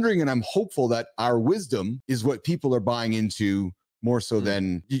I'm wondering, and I'm hopeful that our wisdom is what people are buying into more so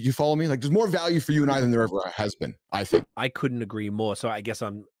than you follow me. Like there's more value for you and I than there ever has been. I think I couldn't agree more. So I guess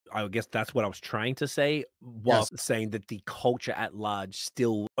that's what I was trying to say, while saying that the culture at large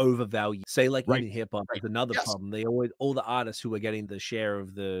still overvalue. Say like in hip hop is another problem. They always, all the artists who are getting the share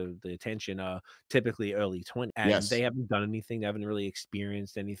of the attention are typically early 20s, and they haven't done anything. They haven't really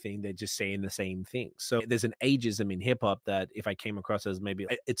experienced anything. They're just saying the same thing. So there's an ageism in hip hop that if I came across as maybe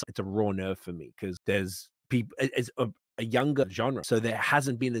it's a raw nerve for me because there's people. It's a younger genre. So there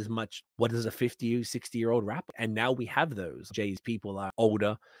hasn't been as much, what is a 50, 60-year-old rapper? And now we have those. Jay's people are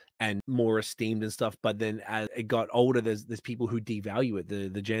older and more esteemed and stuff. But then as it got older, there's people who devalue it.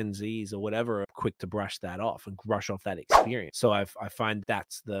 The Gen Zs or whatever are quick to brush that off and brush off that experience. So I find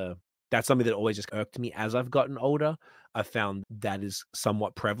that's something that always just irked me as I've gotten older. I found that is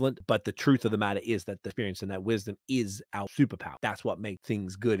somewhat prevalent, but the truth of the matter is that the experience and that wisdom is our superpower. That's what makes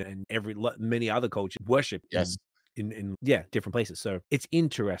things good. And many other cultures worship in different places. So it's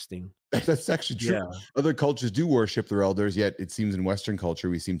interesting. That's actually true. Yeah. Other cultures do worship their elders, yet it seems in Western culture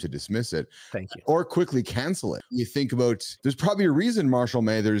we seem to dismiss it. Thank you. Or quickly cancel it. You think about, there's probably a reason Marshall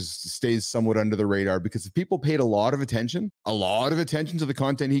Mathers stays somewhat under the radar, because if people paid a lot of attention to the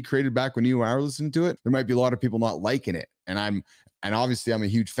content he created back when you and I were listening to it, there might be a lot of people not liking it. And obviously I'm a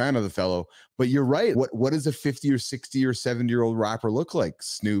huge fan of the fellow, but you're right. What does a 50 or 60 or 70-year-old rapper look like?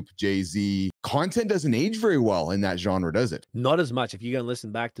 Snoop, Jay-Z. Content doesn't age very well in that genre, does it? Not as much. If you go and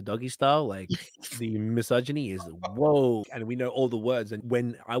listen back to Doggy Style, like the misogyny is whoa. And we know all the words. And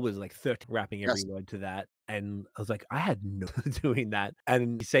when I was like 13, rapping every word to that, and I was like, I had no doing that.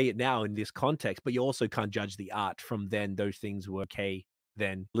 And you say it now in this context, but you also can't judge the art from then. Those things were okay.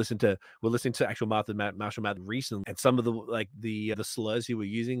 Then we're listening to actual Marshall Mathers recently, and some of the slurs he were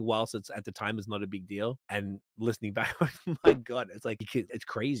using, whilst it's at the time is not a big deal, and listening back, oh my god, it's like it's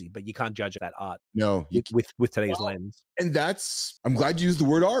crazy, but you can't judge that art. No, with today's lens. And I'm glad you used the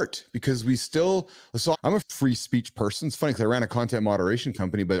word art, because I'm a free speech person. It's funny because I ran a content moderation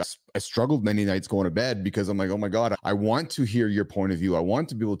company, but I struggled many nights going to bed because I'm like, oh my God, I want to hear your point of view. I want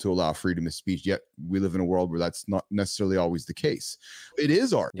to be able to allow freedom of speech. Yet we live in a world where that's not necessarily always the case. It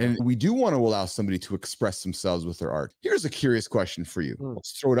is art. And we do want to allow somebody to express themselves with their art. Here's a curious question for you.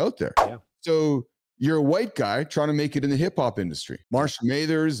 Let's throw it out there. Yeah. So you're a white guy trying to make it in the hip hop industry. Marshall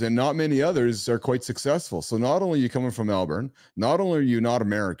Mathers and not many others are quite successful. So not only are you coming from Melbourne, not only are you not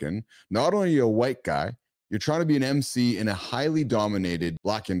American, not only are you a white guy, you're trying to be an MC in a highly dominated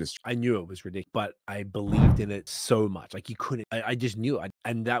Black industry. I knew it was ridiculous, but I believed in it so much. Like you couldn't, I just knew it.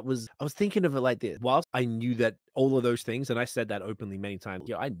 And I was thinking of it like this. Whilst I knew that all of those things, and I said that openly many times,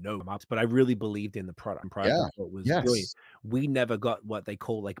 I know, but I really believed in the product. And product was brilliant. We never got what they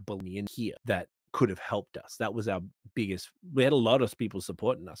call like bullying in here that could have helped us. That was our biggest. We had a lot of people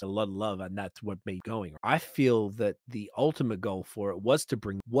supporting us, a lot of love, and that's what made going. I feel that the ultimate goal for it was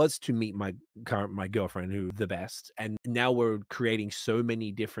to meet my girlfriend, who the best, and now we're creating so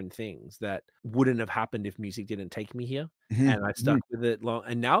many different things that wouldn't have happened if music didn't take me here. And I stuck with it long,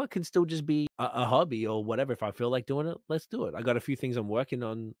 and now it can still just be a hobby or whatever. If I feel like doing it, let's do it. I got a few things I'm working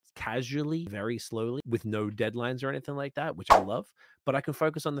on casually, very slowly, with no deadlines or anything like that, which I love. But I can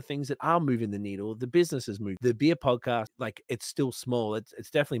focus on the things that are moving the needle. The businesses move. The beer podcast, like, it's still small. It's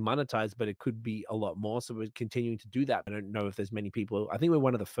definitely monetized, but it could be a lot more. So we're continuing to do that. I don't know if there's many people. I think we're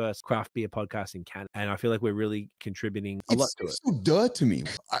one of the first craft beer podcasts in Canada, and I feel like we're really contributing a lot to it. It's so duh to me.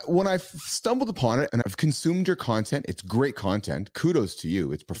 When I've stumbled upon it and I've consumed your content, it's great. great content. Kudos to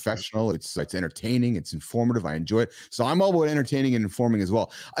you. It's professional. It's entertaining. It's informative. I enjoy it. So I'm all about entertaining and informing as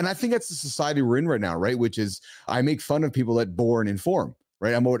well. And I think that's the society we're in right now, right? Which is I make fun of people that bore and inform.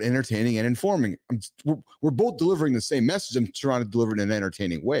 Right, I'm about entertaining and informing. We're both delivering the same message. I'm trying to deliver it in an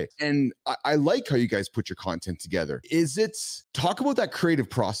entertaining way. And I like how you guys put your content together. Talk about that creative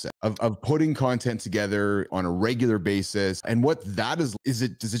process of putting content together on a regular basis and what that is. Does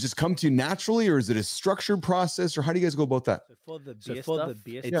it just come to you naturally, or is it a structured process, or how do you guys go about that? So for the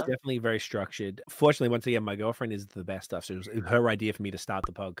beer it's definitely very structured. Fortunately, once again, my girlfriend is the best stuff. So it was her idea for me to start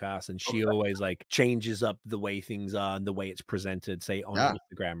the podcast, and she always like changes up the way things are and the way it's presented, say on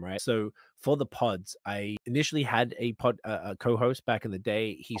Instagram, right? So for the pods, I initially had a co-host back in the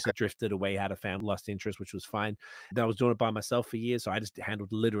day. He sort of drifted away, had a family, lost interest, which was fine. Then I was doing it by myself for years, so I just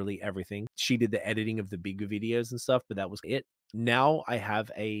handled literally everything. She did the editing of the bigger videos and stuff, but that was it. Now I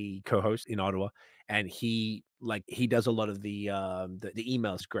have a co-host in Ottawa, and he does a lot of the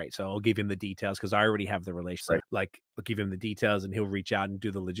emails. Great. So I'll give him the details because I already have the relationship. Right. Like I'll give him the details and he'll reach out and do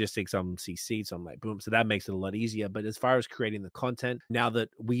the logistics. I'm CC, so I'm like, boom. So that makes it a lot easier. But as far as creating the content, now that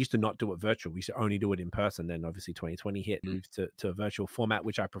we used to not do it virtual, we used to only do it in person. Then obviously 2020 hit, moved to a virtual format,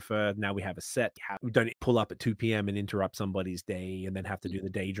 which I prefer. Now we have a set. We don't pull up at 2 p.m. and interrupt somebody's day and then have to do the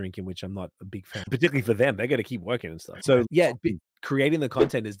day drinking, which I'm not a big fan, particularly for them. They got to keep working and stuff. So yeah, creating the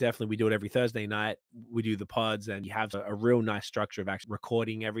content is definitely, we do it every Thursday night. We do the pods, and you have a real nice structure of actually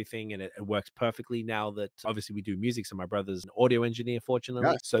recording everything, and it works perfectly now that obviously we do music. So my brother's an audio engineer,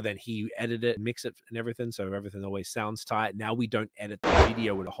 fortunately. So then he edit it, mix it and everything. So everything always sounds tight. Now we don't edit the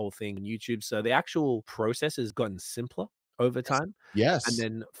video with the whole thing on YouTube. So the actual process has gotten simpler over time. Yes. And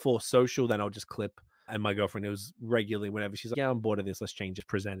then for social, then I'll just clip. And my girlfriend, it was regularly whenever she's like, yeah, I'm bored of this, let's change it,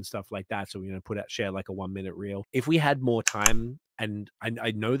 present and stuff like that. So we're going to share like a 1-minute reel. If we had more time, and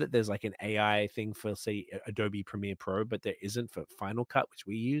I know that there's like an AI thing for, say, Adobe Premiere Pro, but there isn't for Final Cut, which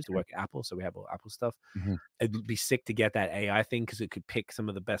we use to work at Apple. So we have all Apple stuff. It'd be sick to get that AI thing because it could pick some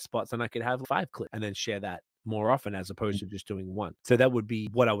of the best spots, and I could have 5 clips and then share that more often as opposed to just doing one. So that would be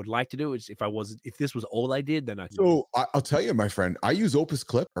what I would like to do. Is if this was all I did, then I'll tell you, my friend, I use Opus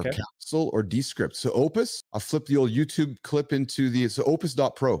Clip or Capsule or Descript. So Opus, I'll flip the old YouTube clip into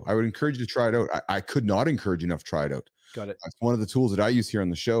Opus.pro. I would encourage you to try it out. I could not encourage you enough to try it out. Got it. That's one of the tools that I use here on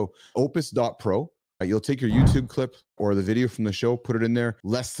the show. Opus.pro. You'll take your YouTube clip or the video from the show, put it in there.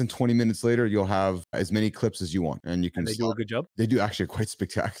 Less than 20 minutes later, you'll have as many clips as you want. And you can they do a good job? They do actually a quite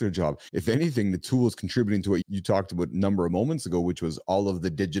spectacular job. If anything, the tool is contributing to what you talked about a number of moments ago, which was all of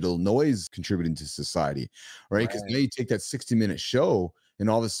the digital noise contributing to society, right? Because now you take that 60-minute show, and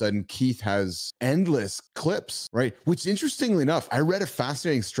all of a sudden Keith has endless clips, right? Which, interestingly enough, I read a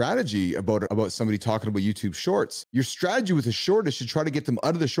fascinating strategy about somebody talking about YouTube Shorts. Your strategy with a short is to try to get them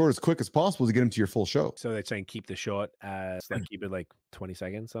out of the short as quick as possible to get them to your full show. So they're saying keep the short as keep it like 20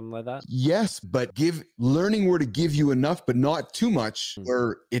 seconds, something like that? Yes, but learning where to give you enough, but not too much,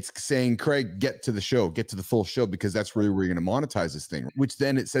 where it's saying, Craig, get to the show, get to the full show, because that's really where you're going to monetize this thing. Which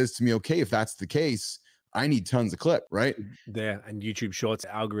then it says to me, okay, if that's the case, I need tons of clip, right? There, and YouTube Shorts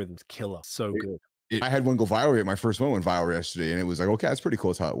algorithms killer. So good. I had one go viral. My first one went viral yesterday, and it was like, okay, that's pretty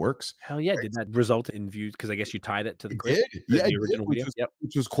cool. That's how it works. Hell yeah. Right? Did that result in views? Because I guess you tied it to the clip. The original video.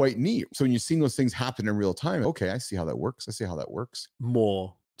 Which was quite neat. So when you're seeing those things happen in real time, okay, I see how that works. It's just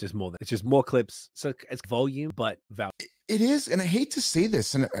more clips. So it's volume, but value. It is, and I hate to say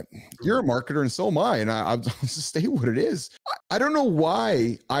this, and you're a marketer, and so am I, and I'll just state what it is. I don't know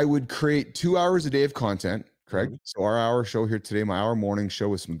why I would create 2 hours a day of content, Craig. So our hour show here today, my hour morning show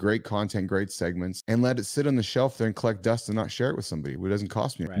with some great content, great segments, and let it sit on the shelf there and collect dust and not share it with somebody. It doesn't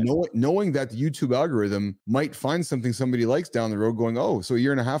cost me. Right. Knowing that the YouTube algorithm might find something somebody likes down the road, going, oh, so a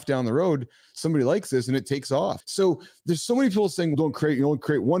year and a half down the road, somebody likes this, and it takes off. So there's so many people saying, well, you only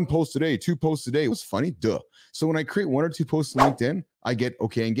create 1 post a day, 2 posts a day. It was funny, duh. So when I create 1 or 2 posts on LinkedIn, I get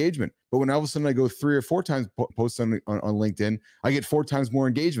okay engagement. But when all of a sudden I go 3 or 4 times posts on LinkedIn, I get 4 times more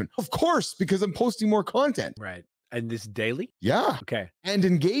engagement. Of course, because I'm posting more content. Right. And this daily? Yeah. Okay. And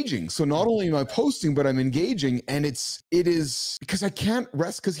engaging. So not only am I posting, but I'm engaging. And it is because I can't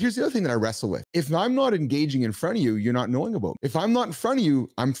rest. Because here's the other thing that I wrestle with. If I'm not engaging in front of you, you're not knowing about me. If I'm not in front of you,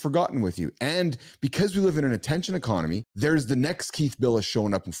 I'm forgotten with you. And because we live in an attention economy, there's the next Keith Bilous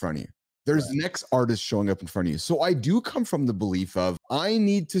showing up in front of you. There's the next artist showing up in front of you. So I do come from the belief of I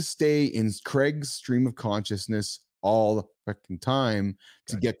need to stay in Craig's stream of consciousness all the fucking time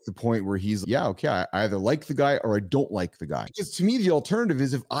to get to the point where he's, yeah, okay, I either like the guy or I don't like the guy. Because to me, the alternative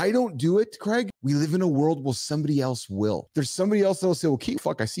is if I don't do it, Craig, we live in a world where somebody else will. There's somebody else that'll say, well, Keith,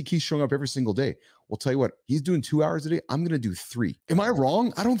 fuck, I see Keith showing up every single day. Well, tell you what, he's doing 2 hours a day. I'm going to do 3. Am I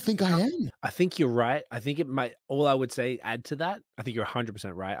wrong? I don't think I am. I think you're right. I think it might, all I would say, add to that, I think you're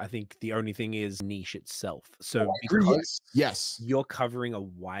 100% right. I think the only thing is niche itself. So because yes, you're covering a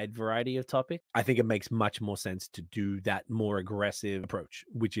wide variety of topics, I think it makes much more sense to do that more aggressive approach,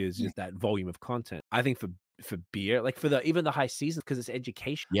 which is just that volume of content. I think for beer, like for even the high season, because it's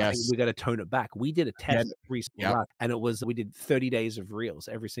education, I think we got to tone it back. We did a test recently, and we did 30 days of reels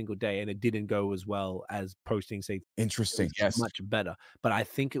every single day, and it didn't go as well as posting, say, interesting, much better. But I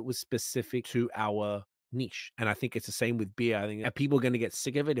think it was specific to our niche, and I think it's the same with beer. I think people are going to get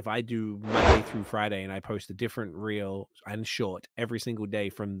sick of it if I do Monday through Friday and I post a different reel and short every single day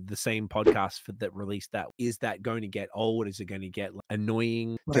from the same podcast that released that. Is that going to get old? Is it going to get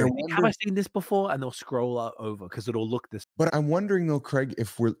annoying? Have I seen this before? And they'll scroll over because it'll look this. But I'm wondering though, Craig,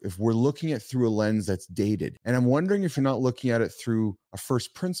 if we're looking at through a lens that's dated, and I'm wondering if you're not looking at it through a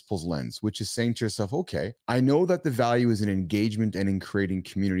first principles lens, which is saying to yourself, okay, I know that the value is in engagement and in creating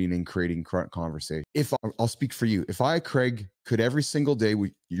community and in creating conversation. If I'll speak for you, if I, Craig, could every single day,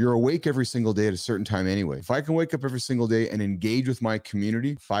 you're awake every single day at a certain time anyway. If I can wake up every single day and engage with my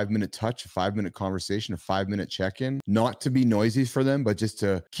community, 5-minute touch, a 5-minute conversation, a 5-minute check-in, not to be noisy for them, but just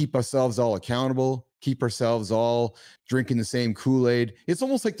to keep ourselves all accountable, keep ourselves all drinking the same Kool-Aid. It's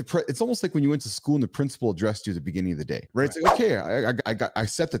almost like it's almost like when you went to school and the principal addressed you at the beginning of the day, right? It's like, okay, I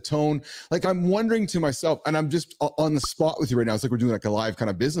set the tone. Like I'm wondering to myself, and I'm just on the spot with you right now. It's like we're doing like a live kind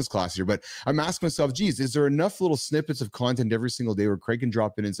of business class here, but I'm asking myself, geez, is there enough little snippets of content every single day where Craig can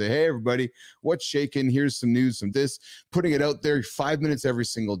drop in and say, hey, everybody, what's shaking? Here's some news, some this, putting it out there 5 minutes every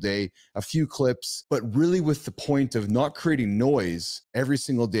single day, a few clips, but really with the point of not creating noise every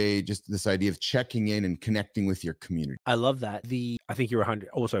single day, just this idea of checking in and connecting with your community. I love that. I think you're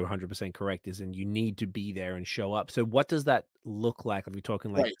 100% correct, and you need to be there and show up. So what does that look like? Are we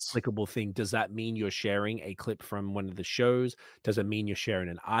talking like clickable thing? Does that mean you're sharing a clip from one of the shows? Does it mean you're sharing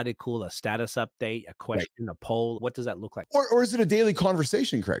an article, a status update, a question, a poll? What does that look like? Or is it a daily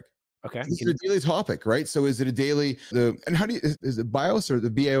conversation, Craig? Okay. Is it a daily topic, right? So is it a daily, and how do you, is it BIOS or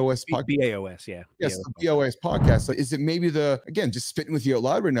the BAOS podcast? BAOS, yeah. Yes, the BAOS podcast. So is it maybe again, just spitting with you out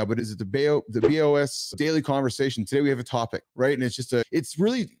loud right now, but is it the BAOS daily conversation? Today we have a topic, right? And it's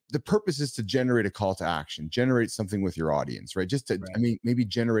really, the purpose is to generate a call to action, generate something with your audience, right? Just to, I mean, maybe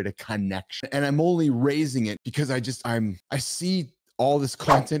generate a connection. And I'm only raising it because I see all this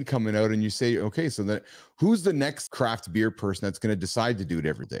content coming out and you say, okay, so that who's the next craft beer person that's going to decide to do it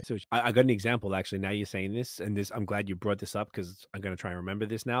every day? So I got an example, actually. Now you're saying this, and I'm glad you brought this up because I'm going to try and remember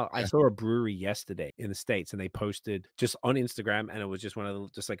this now. I saw a brewery yesterday in the States, and they posted just on Instagram, and it was just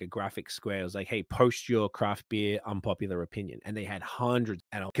just like a graphic square. It was like, hey, post your craft beer unpopular opinion. And they had hundreds,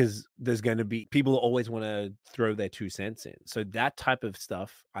 because there's going to be people always want to throw their 2 cents in. So that type of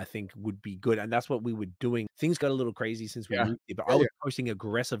stuff, I think, would be good. And that's what we were doing. Things got a little crazy since we moved here, but I was posting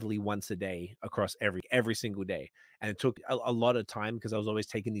aggressively once a day across every single day, and it took a lot of time because I was always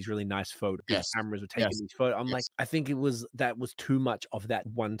taking these really nice photos. Cameras were taking these photos. I'm like, I think that was too much of that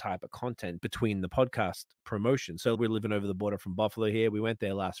one type of content between the podcast promotion. So we're living over the border from Buffalo here. We went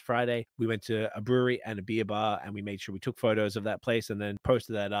there last Friday. We went to a brewery and a beer bar, and we made sure we took photos of that place and then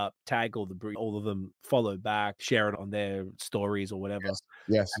posted that up, tag all the brewery, all of them follow back, share it on their stories or whatever.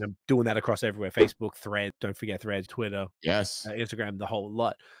 Yes. And I'm doing that across everywhere: Facebook, Threads, don't forget Threads, Twitter, Instagram, the whole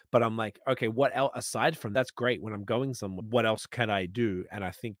lot. But I'm like, okay, what else aside from that's great when I'm going somewhere? What else can I do? And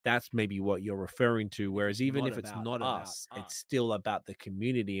I think that's maybe what you're referring to. Whereas even if it's not us, it's still about the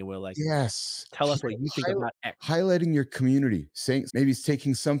community. And we're like, tell us what you think about X. Highlighting your community, saying maybe it's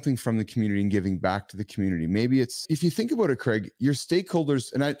taking something from the community and giving back to the community. Maybe it's, if you think about it, Craig, your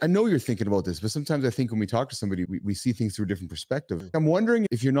stakeholders, and I know you're thinking about this, but sometimes I think when we talk to somebody, we see things through a different perspective. I'm wondering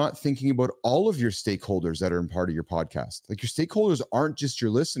if you're not thinking about all of your stakeholders that are in part of your podcast. Like your stakeholders aren't just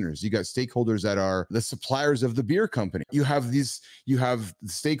your listeners. You got stakeholders that are the suppliers of the beer company. You have the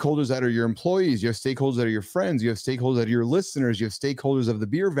stakeholders that are your employees. You have stakeholders that are your friends. You have stakeholders that are your listeners. You have stakeholders of the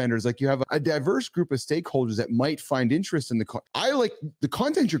beer vendors. Like you have a diverse group of stakeholders that might find interest in I like the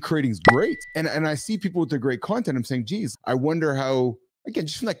content you're creating is great. And I see people with their great content. I'm saying, geez, I wonder how, again,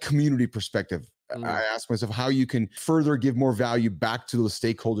 just from that community perspective, I ask myself how you can further give more value back to those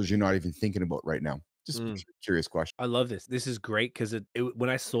stakeholders you're not even thinking about right now. Just curious question. I love this. This is great because when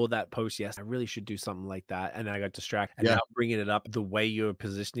I saw that post, yes, I really should do something like that. And then I got distracted. And now bringing it up, the way you're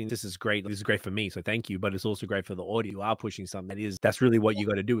positioning, this is great. This is great for me. So thank you. But it's also great for the audio. You are pushing something that's really what you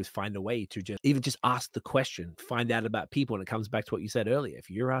got to do, is find a way to just ask the question, find out about people. And it comes back to what you said earlier. If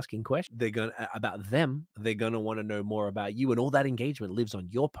you're asking questions, they're going to about them, they're going to want to know more about you. And all that engagement lives on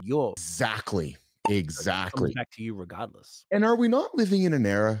your Exactly. Comes back to you regardless. And are we not living in an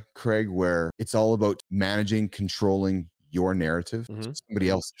era, Craig, where it's all about managing, controlling your narrative? Somebody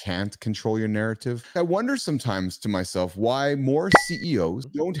else can't control your narrative. I wonder sometimes to myself why more CEOs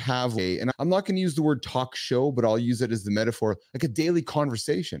don't have and I'm not going to use the word talk show, but I'll use it as the metaphor, like a daily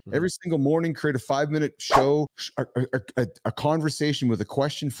conversation. Every single morning, create a 5-minute show, a conversation with a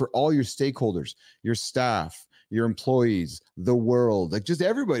question for all your stakeholders, your staff, your employees, the world, like just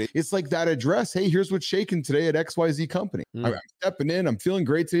everybody. It's like that address. Hey, here's what's shaking today at XYZ company. I'm stepping in. I'm feeling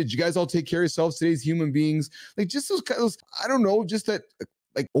great today. Did you guys all take care of yourselves today as human beings? Like just those, I don't know, just that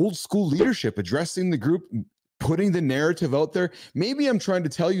like old school leadership, addressing the group, putting the narrative out there. Maybe I'm trying to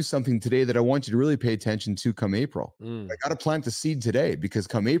tell you something today that I want you to really pay attention to come April. I got to plant the seed today because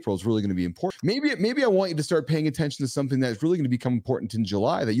come April is really going to be important. Maybe I want you to start paying attention to something that's really going to become important in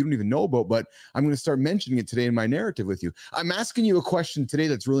July that you don't even know about, but I'm going to start mentioning it today in my narrative with you. I'm asking you a question today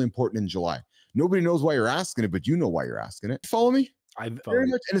that's really important in July. Nobody knows why you're asking it, but you know why you're asking it. Follow me? Very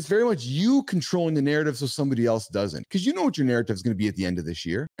much, and it's very much you controlling the narrative so somebody else doesn't, because you know what your narrative is going to be at the end of this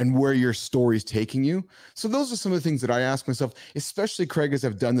year and where your story is taking you. So those are some of the things that I ask myself, especially Craig, as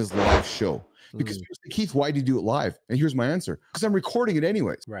I've done this live show. Because people say, Keith, why do you do it live? And here's my answer: because I'm recording it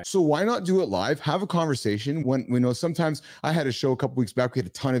anyways. Right. So why not do it live? Have a conversation. When we know sometimes I had a show a couple weeks back, we had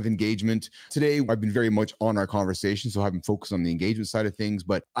a ton of engagement. Today I've been very much on our conversation, so I've been focused on the engagement side of things.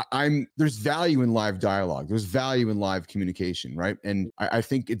 But there's value in live dialogue. There's value in live communication, right? And I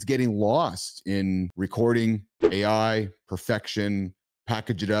think it's getting lost in recording, AI, perfection,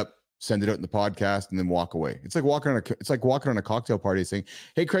 package it up, send it out in the podcast, and then walk away. It's like walking on a cocktail party saying,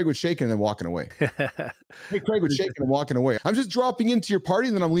 "Hey, Craig, what's shaking?" and then walking away. Hey, Craig, what's shaking? and walking away. I'm just dropping into your party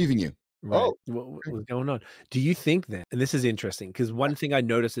and then I'm leaving you. Right. Oh, what's going on? Do you think then, and this is interesting, because one thing I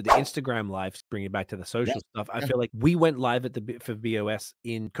noticed at the Instagram lives, bringing it back to the social stuff, I feel like we went live for BOS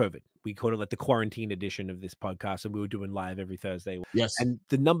in COVID. We called it like the quarantine edition of this podcast, and we were doing live every Thursday. Yes. And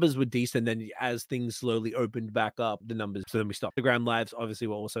the numbers were decent. Then as things slowly opened back up, the numbers, so then we stopped. Instagram lives obviously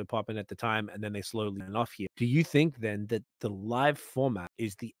were also popping at the time, and then they slowly went off here. Do you think then that the live format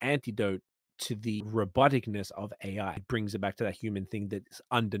is the antidote to the roboticness of AI? It brings it back to that human thing that's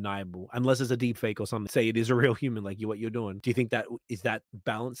undeniable, unless it's a deep fake or something. Say it is a real human, like what you're doing. Do you think that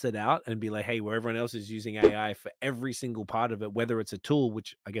balance it out and be like, hey, where everyone else is using AI for every single part of it, whether it's a tool,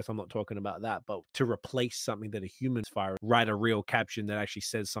 which I guess I'm not talking about that, but to replace something that a human's fire, write a real caption that actually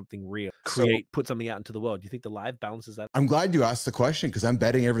says something real, put something out into the world. Do you think the live balances that? I'm glad you asked the question, because I'm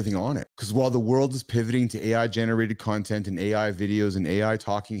betting everything on it. Because while the world is pivoting to AI generated content and AI videos and AI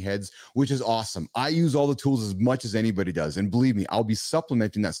talking heads, which is awesome. I use all the tools as much as anybody does. And believe me, I'll be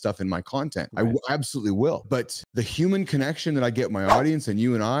supplementing that stuff in my content. Right. I absolutely will. But the human connection that I get with my audience and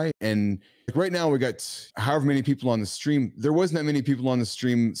you and I, and like right now we got however many people on the stream. There wasn't that many people on the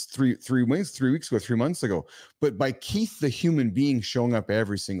stream 3 months ago. But by Keith, the human being, showing up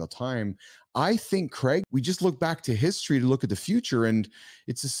every single time, I think, Craig, we just look back to history to look at the future. And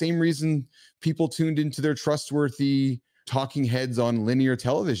it's the same reason people tuned into their trustworthy talking heads on linear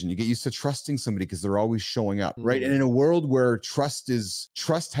television. You get used to trusting somebody because they're always showing up, right? And in a world where trust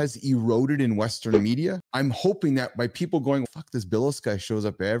has eroded in Western media, I'm hoping that by people going, fuck, this Bilous guy shows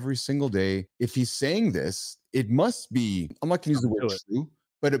up every single day. If he's saying this, it must be, I'm not gonna use the word true,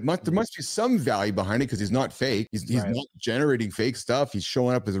 but there must be some value behind it, because he's not fake. He's not generating fake stuff. He's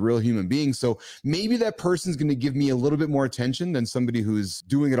showing up as a real human being. So maybe that person's going to give me a little bit more attention than somebody who's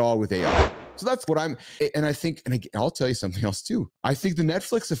doing it all with AI. So that's what and I think, and I'll tell you something else too. I think the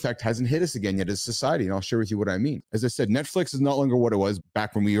Netflix effect hasn't hit us again yet as society. And I'll share with you what I mean. As I said, Netflix is not longer what it was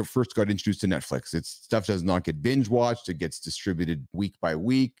back when we first got introduced to Netflix. It's stuff does not get binge watched. It gets distributed week by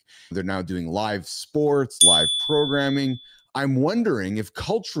week. They're now doing live sports, live programming. I'm wondering if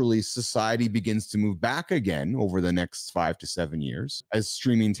culturally society begins to move back again over the next 5 to 7 years, as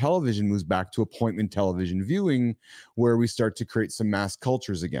streaming television moves back to appointment television viewing, where we start to create some mass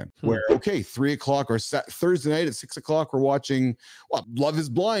cultures again. Where, okay, 3 o'clock or Thursday night at 6 o'clock, we're watching Love is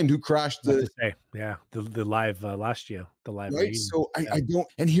Blind, who crashed the live last year, the live. Right. So I don't.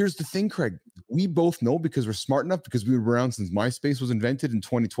 And here's the thing, Craig, we both know, because we're smart enough, because we were around since MySpace was invented in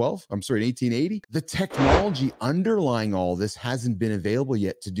 2012. I'm sorry, in 1880. The technology underlying all this hasn't been available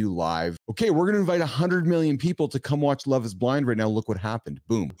yet to do live. okay, we're going to invite 100 million people to come watch Love is Blind right now. Look what happened.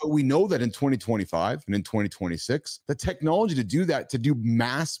 Boom. But we know that in 2025 and in 2026, the technology to do that, to do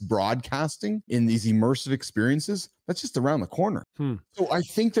mass broadcasting in these immersive experiences, that's just around the corner. So I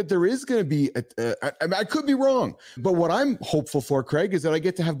think that there is going to be, I could be wrong, but what I'm hopeful for, Craig, is that I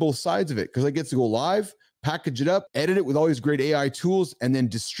get to have both sides of it, because I get to go live, package it up, edit it with all these great AI tools, and then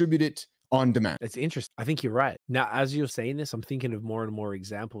distribute it on demand. It's interesting. I think you're right. Now, as you're saying this, I'm thinking of more and more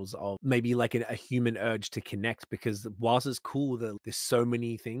examples of maybe like a human urge to connect, because whilst it's cool that there's so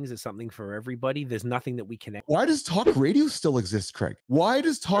many things, there's something for everybody, there's nothing that we connect. Why does talk radio still exist, Craig? Why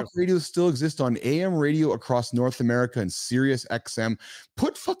does talk radio still exist on AM radio across North America and Sirius XM?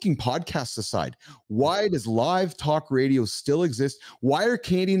 Put fucking podcasts aside. Why does live talk radio still exist? Why are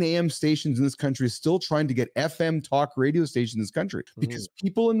Canadian AM stations in this country still trying to get FM talk radio stations in this country? Because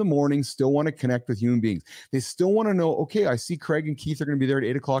people in the morning still want to connect with human beings. They still want to know, okay, I see Craig and Keith are going to be there at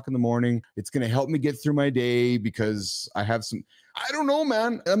 8 o'clock in the morning. It's going to help me get through my day because I have some, I don't know,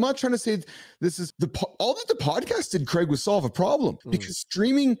 man. I'm not trying to say this is all that the podcast did, Craig, was solve a problem, because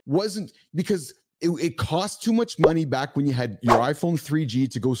streaming wasn't, because it cost too much money back when you had your iPhone 3G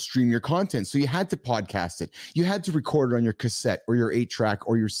to go stream your content. So you had to podcast it. You had to record it on your cassette or your 8-track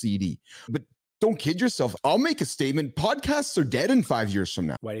or your CD. But don't kid yourself. I'll make a statement. Podcasts are dead in 5 years from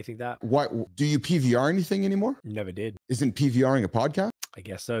now. Why do you think that? Why do you PVR anything anymore? Never did. Isn't PVRing a podcast? I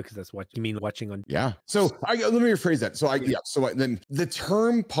guess so, because that's what you mean watching on. Yeah. So let me rephrase that. Then the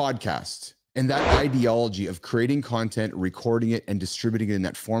term podcast and that ideology of creating content, recording it, and distributing it in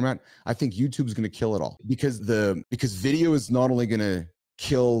that format, I think YouTube's going to kill it all, because video is not only going to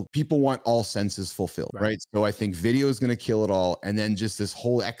kill, people want all senses fulfilled, right? So I think video is going to kill it all. And then just this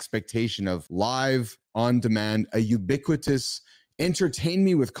whole expectation of live, on demand, a ubiquitous, entertain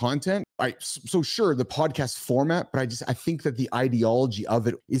me with content. So sure, the podcast format, but I think that the ideology of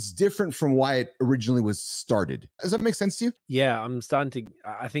it is different from why it originally was started. Does that make sense to you? Yeah, I'm starting to,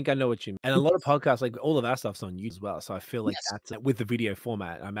 I think I know what you mean. And a lot of podcasts, like all of our stuff's on YouTube as well. So I feel like that's with the video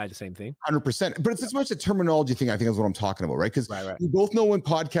format, I imagine the same thing. 100%. But it's as much a terminology thing, I think, is what I'm talking about, right? Because we both know when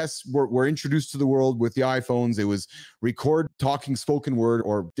podcasts were introduced to the world with the iPhones, it was record talking spoken word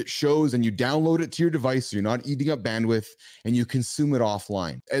or shows, and you download it to your device, so you're not eating up bandwidth, and you consume it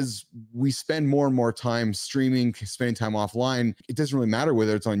offline. As we spend more and more time streaming, spending time offline, it doesn't really matter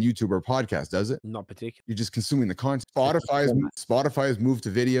whether it's on YouTube or podcast, does it? Not particularly. You're just consuming the content. Spotify has moved to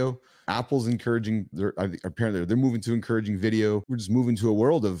video. Apple's encouraging, apparently they're moving to encouraging video. We're just moving to a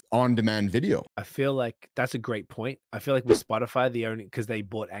world of on-demand video. I feel like that's a great point. I feel like with Spotify, because they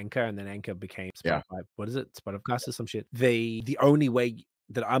bought Anchor, and then Anchor became Spotify. Yeah. What is it? Spotify or some shit. The only way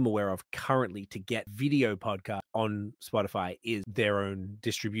that I'm aware of currently to get video podcast on Spotify is their own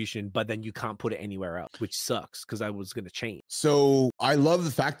distribution, but then you can't put it anywhere else, which sucks, because I was going to change. So I love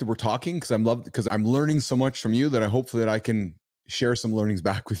the fact that we're talking, because I'm learning so much from you that I hopefully that I can share some learnings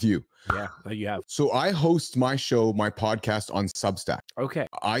back with you. Yeah, you have. So I host my podcast on Substack. Okay.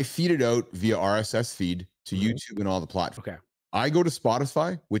 I feed it out via RSS feed to YouTube and all the platforms. Okay. I go to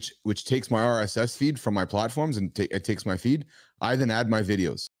Spotify, which takes my RSS feed from my platforms, and it takes my feed. I then add my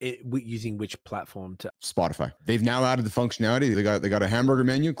videos. Using which platform? To Spotify. They've now added the functionality. They got a hamburger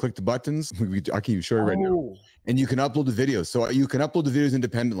menu. Click the buttons. I can even show you right now. And you can upload the videos. So you can upload the videos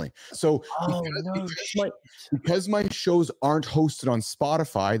independently. So because my shows aren't hosted on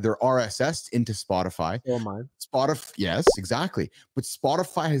Spotify, they're RSS'd into Spotify. Oh, mine. Yes, exactly. But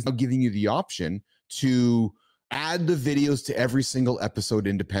Spotify is now giving you the option to add the videos to every single episode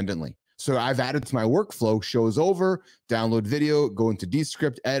independently. So I've added to my workflow, shows over, download video, go into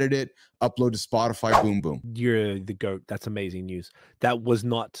Descript, edit it, upload to Spotify, boom, boom. You're the GOAT. That's amazing news. That was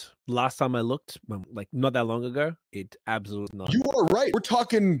not, last time I looked, like not that long ago, it absolutely not. You are right. We're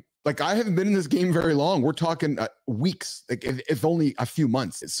talking, like, I haven't been in this game very long. We're talking weeks, like if only a few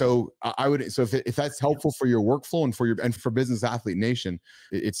months. So if that's helpful for your workflow and for Business Athlete Nation,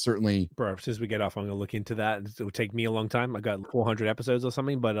 it's certainly. Bro, since we get off, I'm gonna look into that. It will take me a long time. I got 400 episodes or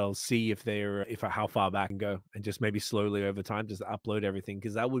something, but I'll see if how far back I can go, and just maybe slowly over time, just upload everything,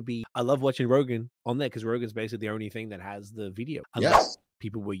 because that would be. I love watching Rogan on there, because Rogan's basically the only thing that has the video. Yes.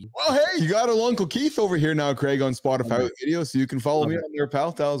 People will. Well, hey, you got a Uncle Keith over here now, Craig, on Spotify with video, so you can follow me on your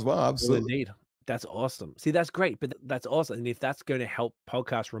pal as well. Absolutely. Well, indeed. That's awesome. See, that's great, but that's awesome. And if that's going to help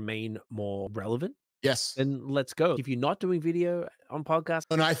podcasts remain more relevant, yes, then let's go. If you're not doing video on podcasts,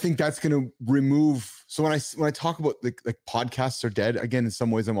 and I think that's going to remove. So when I talk about like podcasts are dead, again, in some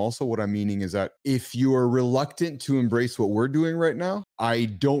ways, what I'm meaning is that if you are reluctant to embrace what we're doing right now, I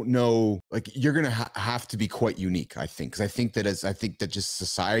don't know, like you're going to have to be quite unique, I think, because I think that just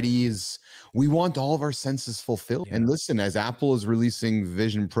society is, we want all of our senses fulfilled. And listen, as Apple is releasing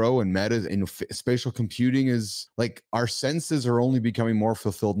Vision Pro and Meta, spatial computing is like, our senses are only becoming more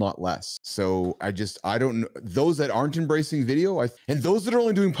fulfilled, not less. So I don't know, those that aren't embracing video, and those that are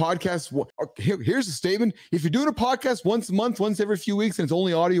only doing podcasts, here's a statement. If you're doing a podcast once a month, once every few weeks, and it's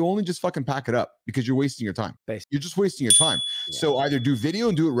only audio only, just fucking pack it up, because you're wasting your time. You're just wasting your time. So either do video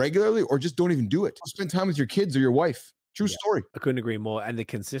and do it regularly, or just don't even do it. Spend time with your kids or your wife. True story. I couldn't agree more. And the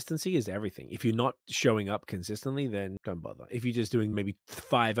consistency is everything. If you're not showing up consistently, then don't bother. If you're just doing maybe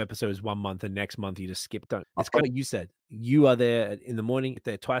 5 episodes 1 month and next month you just skip, don't. It's kind of what you said. You are there in the morning,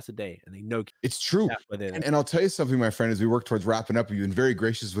 they're twice a day, and they know it's true. And I'll tell you something, my friend, as we work towards wrapping up, you've been very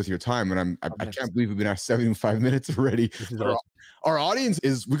gracious with your time. And I can't believe we've been at 75 minutes already. Our audience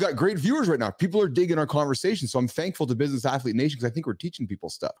is, we got great viewers right now. People are digging our conversation. So I'm thankful to Business Athlete Nation, because I think we're teaching people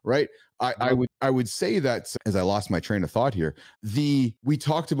stuff, right? I would say that, as I lost my train of thought here, we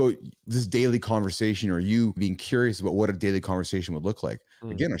talked about this daily conversation, or you being curious about what a daily conversation would look like.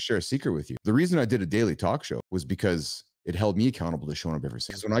 Again, I'll share a secret with you. The reason I did a daily talk show was because it held me accountable to showing up every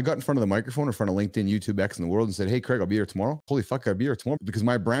single. So when I got in front of the microphone, in front of LinkedIn, YouTube, X, in the world, and said, "Hey, Craig, I'll be here tomorrow." Holy fuck, I'll be here tomorrow, because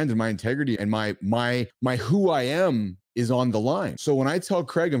my brand and my integrity and my who I am is on the line. So when I tell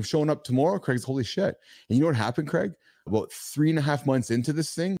Craig I'm showing up tomorrow, Craig's, holy shit. And you know what happened, Craig? About 3.5 months into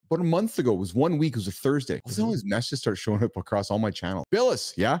this thing, about a month ago, it was 1 week, it was a Thursday. All of a sudden, these messages start showing up across all my channels.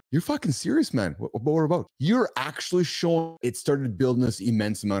 Bilous, yeah? You're fucking serious, man. What about? You're actually showing. It started building this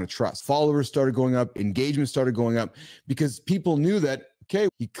immense amount of trust. Followers started going up, engagement started going up, because people knew that, okay,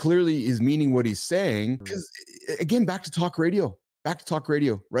 he clearly is meaning what he's saying. Because again, back to talk radio.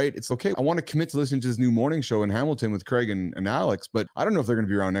 Right? It's okay. I want to commit to listening to this new morning show in Hamilton with Craig and Alex, but I don't know if they're going to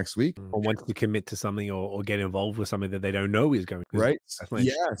be around next week. Or want to commit to something, or get involved with something that they don't know is going. Right?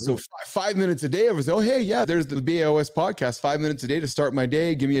 Yeah. So 5 minutes a day, I was, oh, hey, yeah, there's the BAOS podcast, 5 minutes a day to start my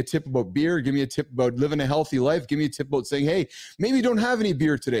day. Give me a tip about beer. Give me a tip about living a healthy life. Give me a tip about saying, hey, maybe you don't have any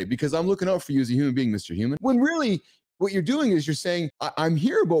beer today, because I'm looking out for you as a human being, Mr. Human. When really, what you're doing is you're saying, I'm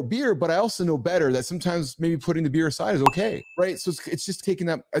here about beer, but I also know better that sometimes maybe putting the beer aside is okay, right? So it's just taking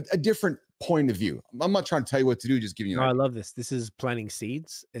up a different point of view. I'm not trying to tell you what to do, just giving you I love this. This is planting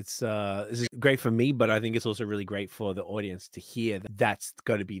seeds. This is great for me, but I think it's also really great for the audience to hear that that's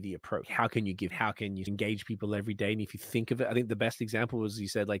got to be the approach. How can you give? How can you engage people every day? And if you think of it, I think the best example was, you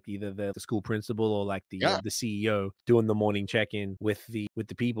said, like either the school principal or like the CEO doing the morning check-in with the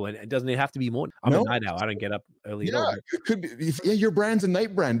people. And it doesn't have to be morning. I'm a night owl. I don't get up early. Yeah, it could be. Your brand's a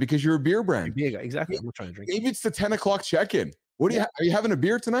night brand because you're a beer brand. Exactly. I'm not trying to drink. Maybe it's the 10 o'clock check-in. What do you are you having a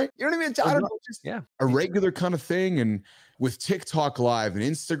beer tonight? You know what I mean? I don't know, just a regular kind of thing. And with TikTok live and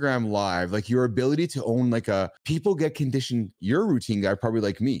Instagram live, like your ability to own like people get conditioned. You're a routine guy, probably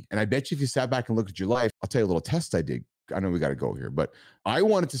like me. And I bet you if you sat back and looked at your life, I'll tell you a little test I did. I know we got to go here, but I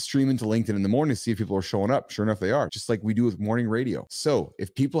wanted to stream into LinkedIn in the morning to see if people are showing up. Sure enough, they are, just like we do with morning radio. So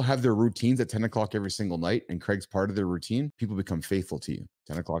if people have their routines at 10 o'clock every single night, and Craig's part of their routine, people become faithful to you.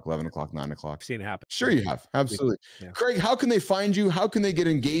 10 o'clock, 11 o'clock, 9 o'clock. I've seen it happen. Sure you have. Absolutely. Yeah. Craig, how can they find you? How can they get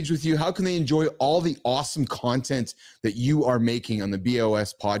engaged with you? How can they enjoy all the awesome content that you are making on the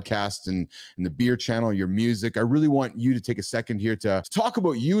BOS podcast and the beer channel, your music? I really want you to take a second here to talk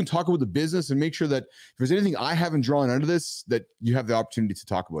about you and talk about the business, and make sure that if there's anything I haven't drawn under this, that you have the opportunity to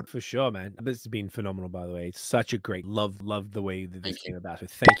talk about it. For sure, man. This has been phenomenal, by the way. It's such a great love the way that this came about. So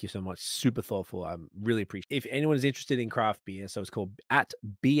thank you so much. Super thoughtful. I really appreciate it. If anyone is interested in craft beer, so it's called at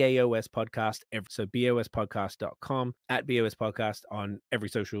BAOS Podcast. So BAOSpodcast.com, at BAOS Podcast on every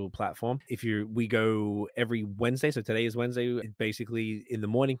social platform. We go every Wednesday. So today is Wednesday. Basically in the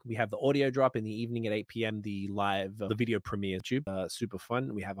morning, we have the audio drop. In the evening at 8 p.m., the live, the video premiere YouTube. Super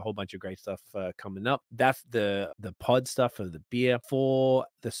fun. We have a whole bunch of great stuff coming up. That's the pod stuff for the beer. For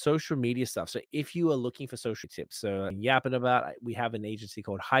the social media stuff, so if you are looking for social tips, so yapping about, we have an agency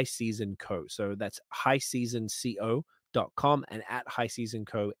called High Season Co. So that's highseasonco.com and at High Season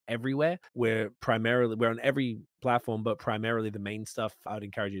Co everywhere. We're on every platform, but primarily the main stuff I would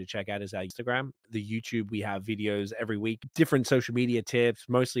encourage you to check out is our Instagram. The YouTube, we have videos every week, different social media tips,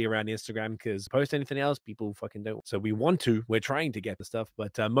 mostly around Instagram, because post anything else, people fucking don't. So we're trying to get the stuff,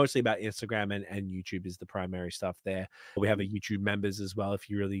 but mostly about Instagram and YouTube is the primary stuff there. We have a YouTube members as well if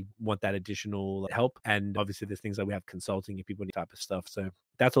you really want that additional help. And obviously there's things like we have consulting if people need type of stuff. So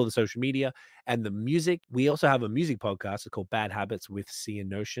that's all the social media. And the music, we also have a music podcast. It's called Bad Habits with C and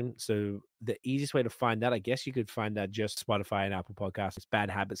Notion. So the easiest way to find that, I guess you could find that just Spotify and Apple Podcasts. It's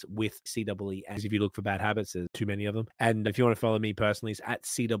Bad Habits with CEE. And if you look for Bad Habits, there's too many of them. And if you want to follow me personally, it's at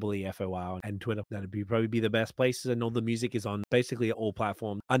CEEFOR and Twitter. That'd probably be the best places. And all the music is on basically all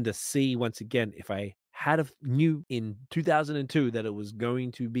platforms under C. Once again, if I knew in 2002 that it was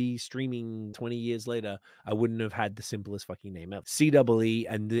going to be streaming 20 years later, I wouldn't have had the simplest fucking name ever. CEE,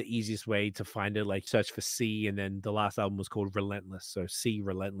 and the easiest way to find it, like search for C, and then the last album was called Relentless. So C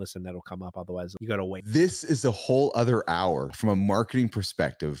Relentless, and that'll come up. Otherwise, you gotta wait. This is a whole other hour from a marketing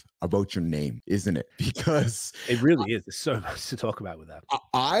perspective about your name, isn't it? Because it really is. There's so much to talk about with that.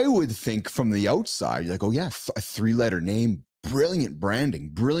 I would think from the outside, you're like, oh yeah, a 3-letter name. Brilliant branding,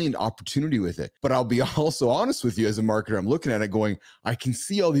 brilliant opportunity with it. But I'll be also honest with you, as a marketer, I'm looking at it going, I can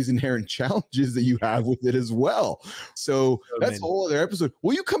see all these inherent challenges that you have with it as well. So that's a whole other episode.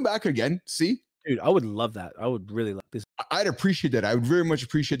 Will you come back again? See? Dude, I would love that. I would really love this. I'd appreciate that. I would very much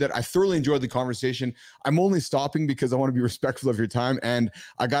appreciate that. I thoroughly enjoyed the conversation. I'm only stopping because I want to be respectful of your time, and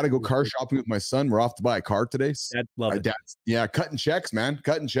I got to go car shopping with my son. We're off to buy a car today. I'd love it. Yeah, cutting checks, man.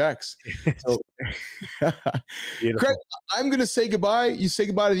 Cutting checks. So, Craig, I'm going to say goodbye. You say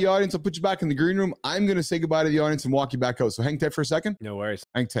goodbye to the audience. I'll put you back in the green room. I'm going to say goodbye to the audience and walk you back out. So hang tight for a second. No worries.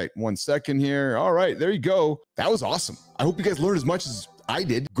 Hang tight. 1 second here. All right, there you go. That was awesome. I hope you guys learned as much as I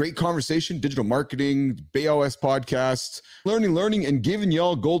did. Great conversation, digital marketing, BayOS podcast, learning, and giving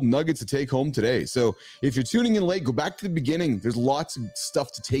y'all golden nuggets to take home today. So if you're tuning in late, go back to the beginning. There's lots of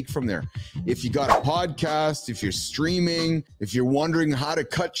stuff to take from there. If you got a podcast, if you're streaming, if you're wondering how to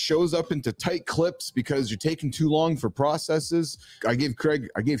cut shows up into tight clips because you're taking too long for processes, I gave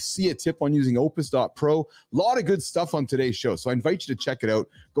C a tip on using opus.pro. A lot of good stuff on today's show. So I invite you to check it out.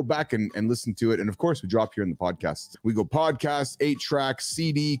 Go back and listen to it. And of course, we drop here in the podcast. We go podcast, 8-track,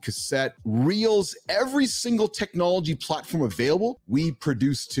 CD, cassette, reels, every single technology platform available, we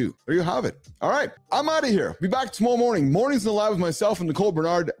produce too. There you have it. All right, I'm out of here. Be back tomorrow morning. Mornings in the lab with myself and Nicole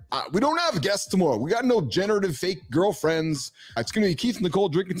Bernard. We don't have guests tomorrow. We got no generative fake girlfriends. It's going to be Keith and Nicole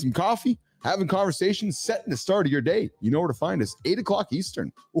drinking some coffee, having conversations, setting the start of your day. You know where to find us. 8 o'clock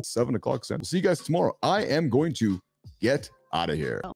Eastern, 7 o'clock Central. We'll see you guys tomorrow. I am going to get out of here.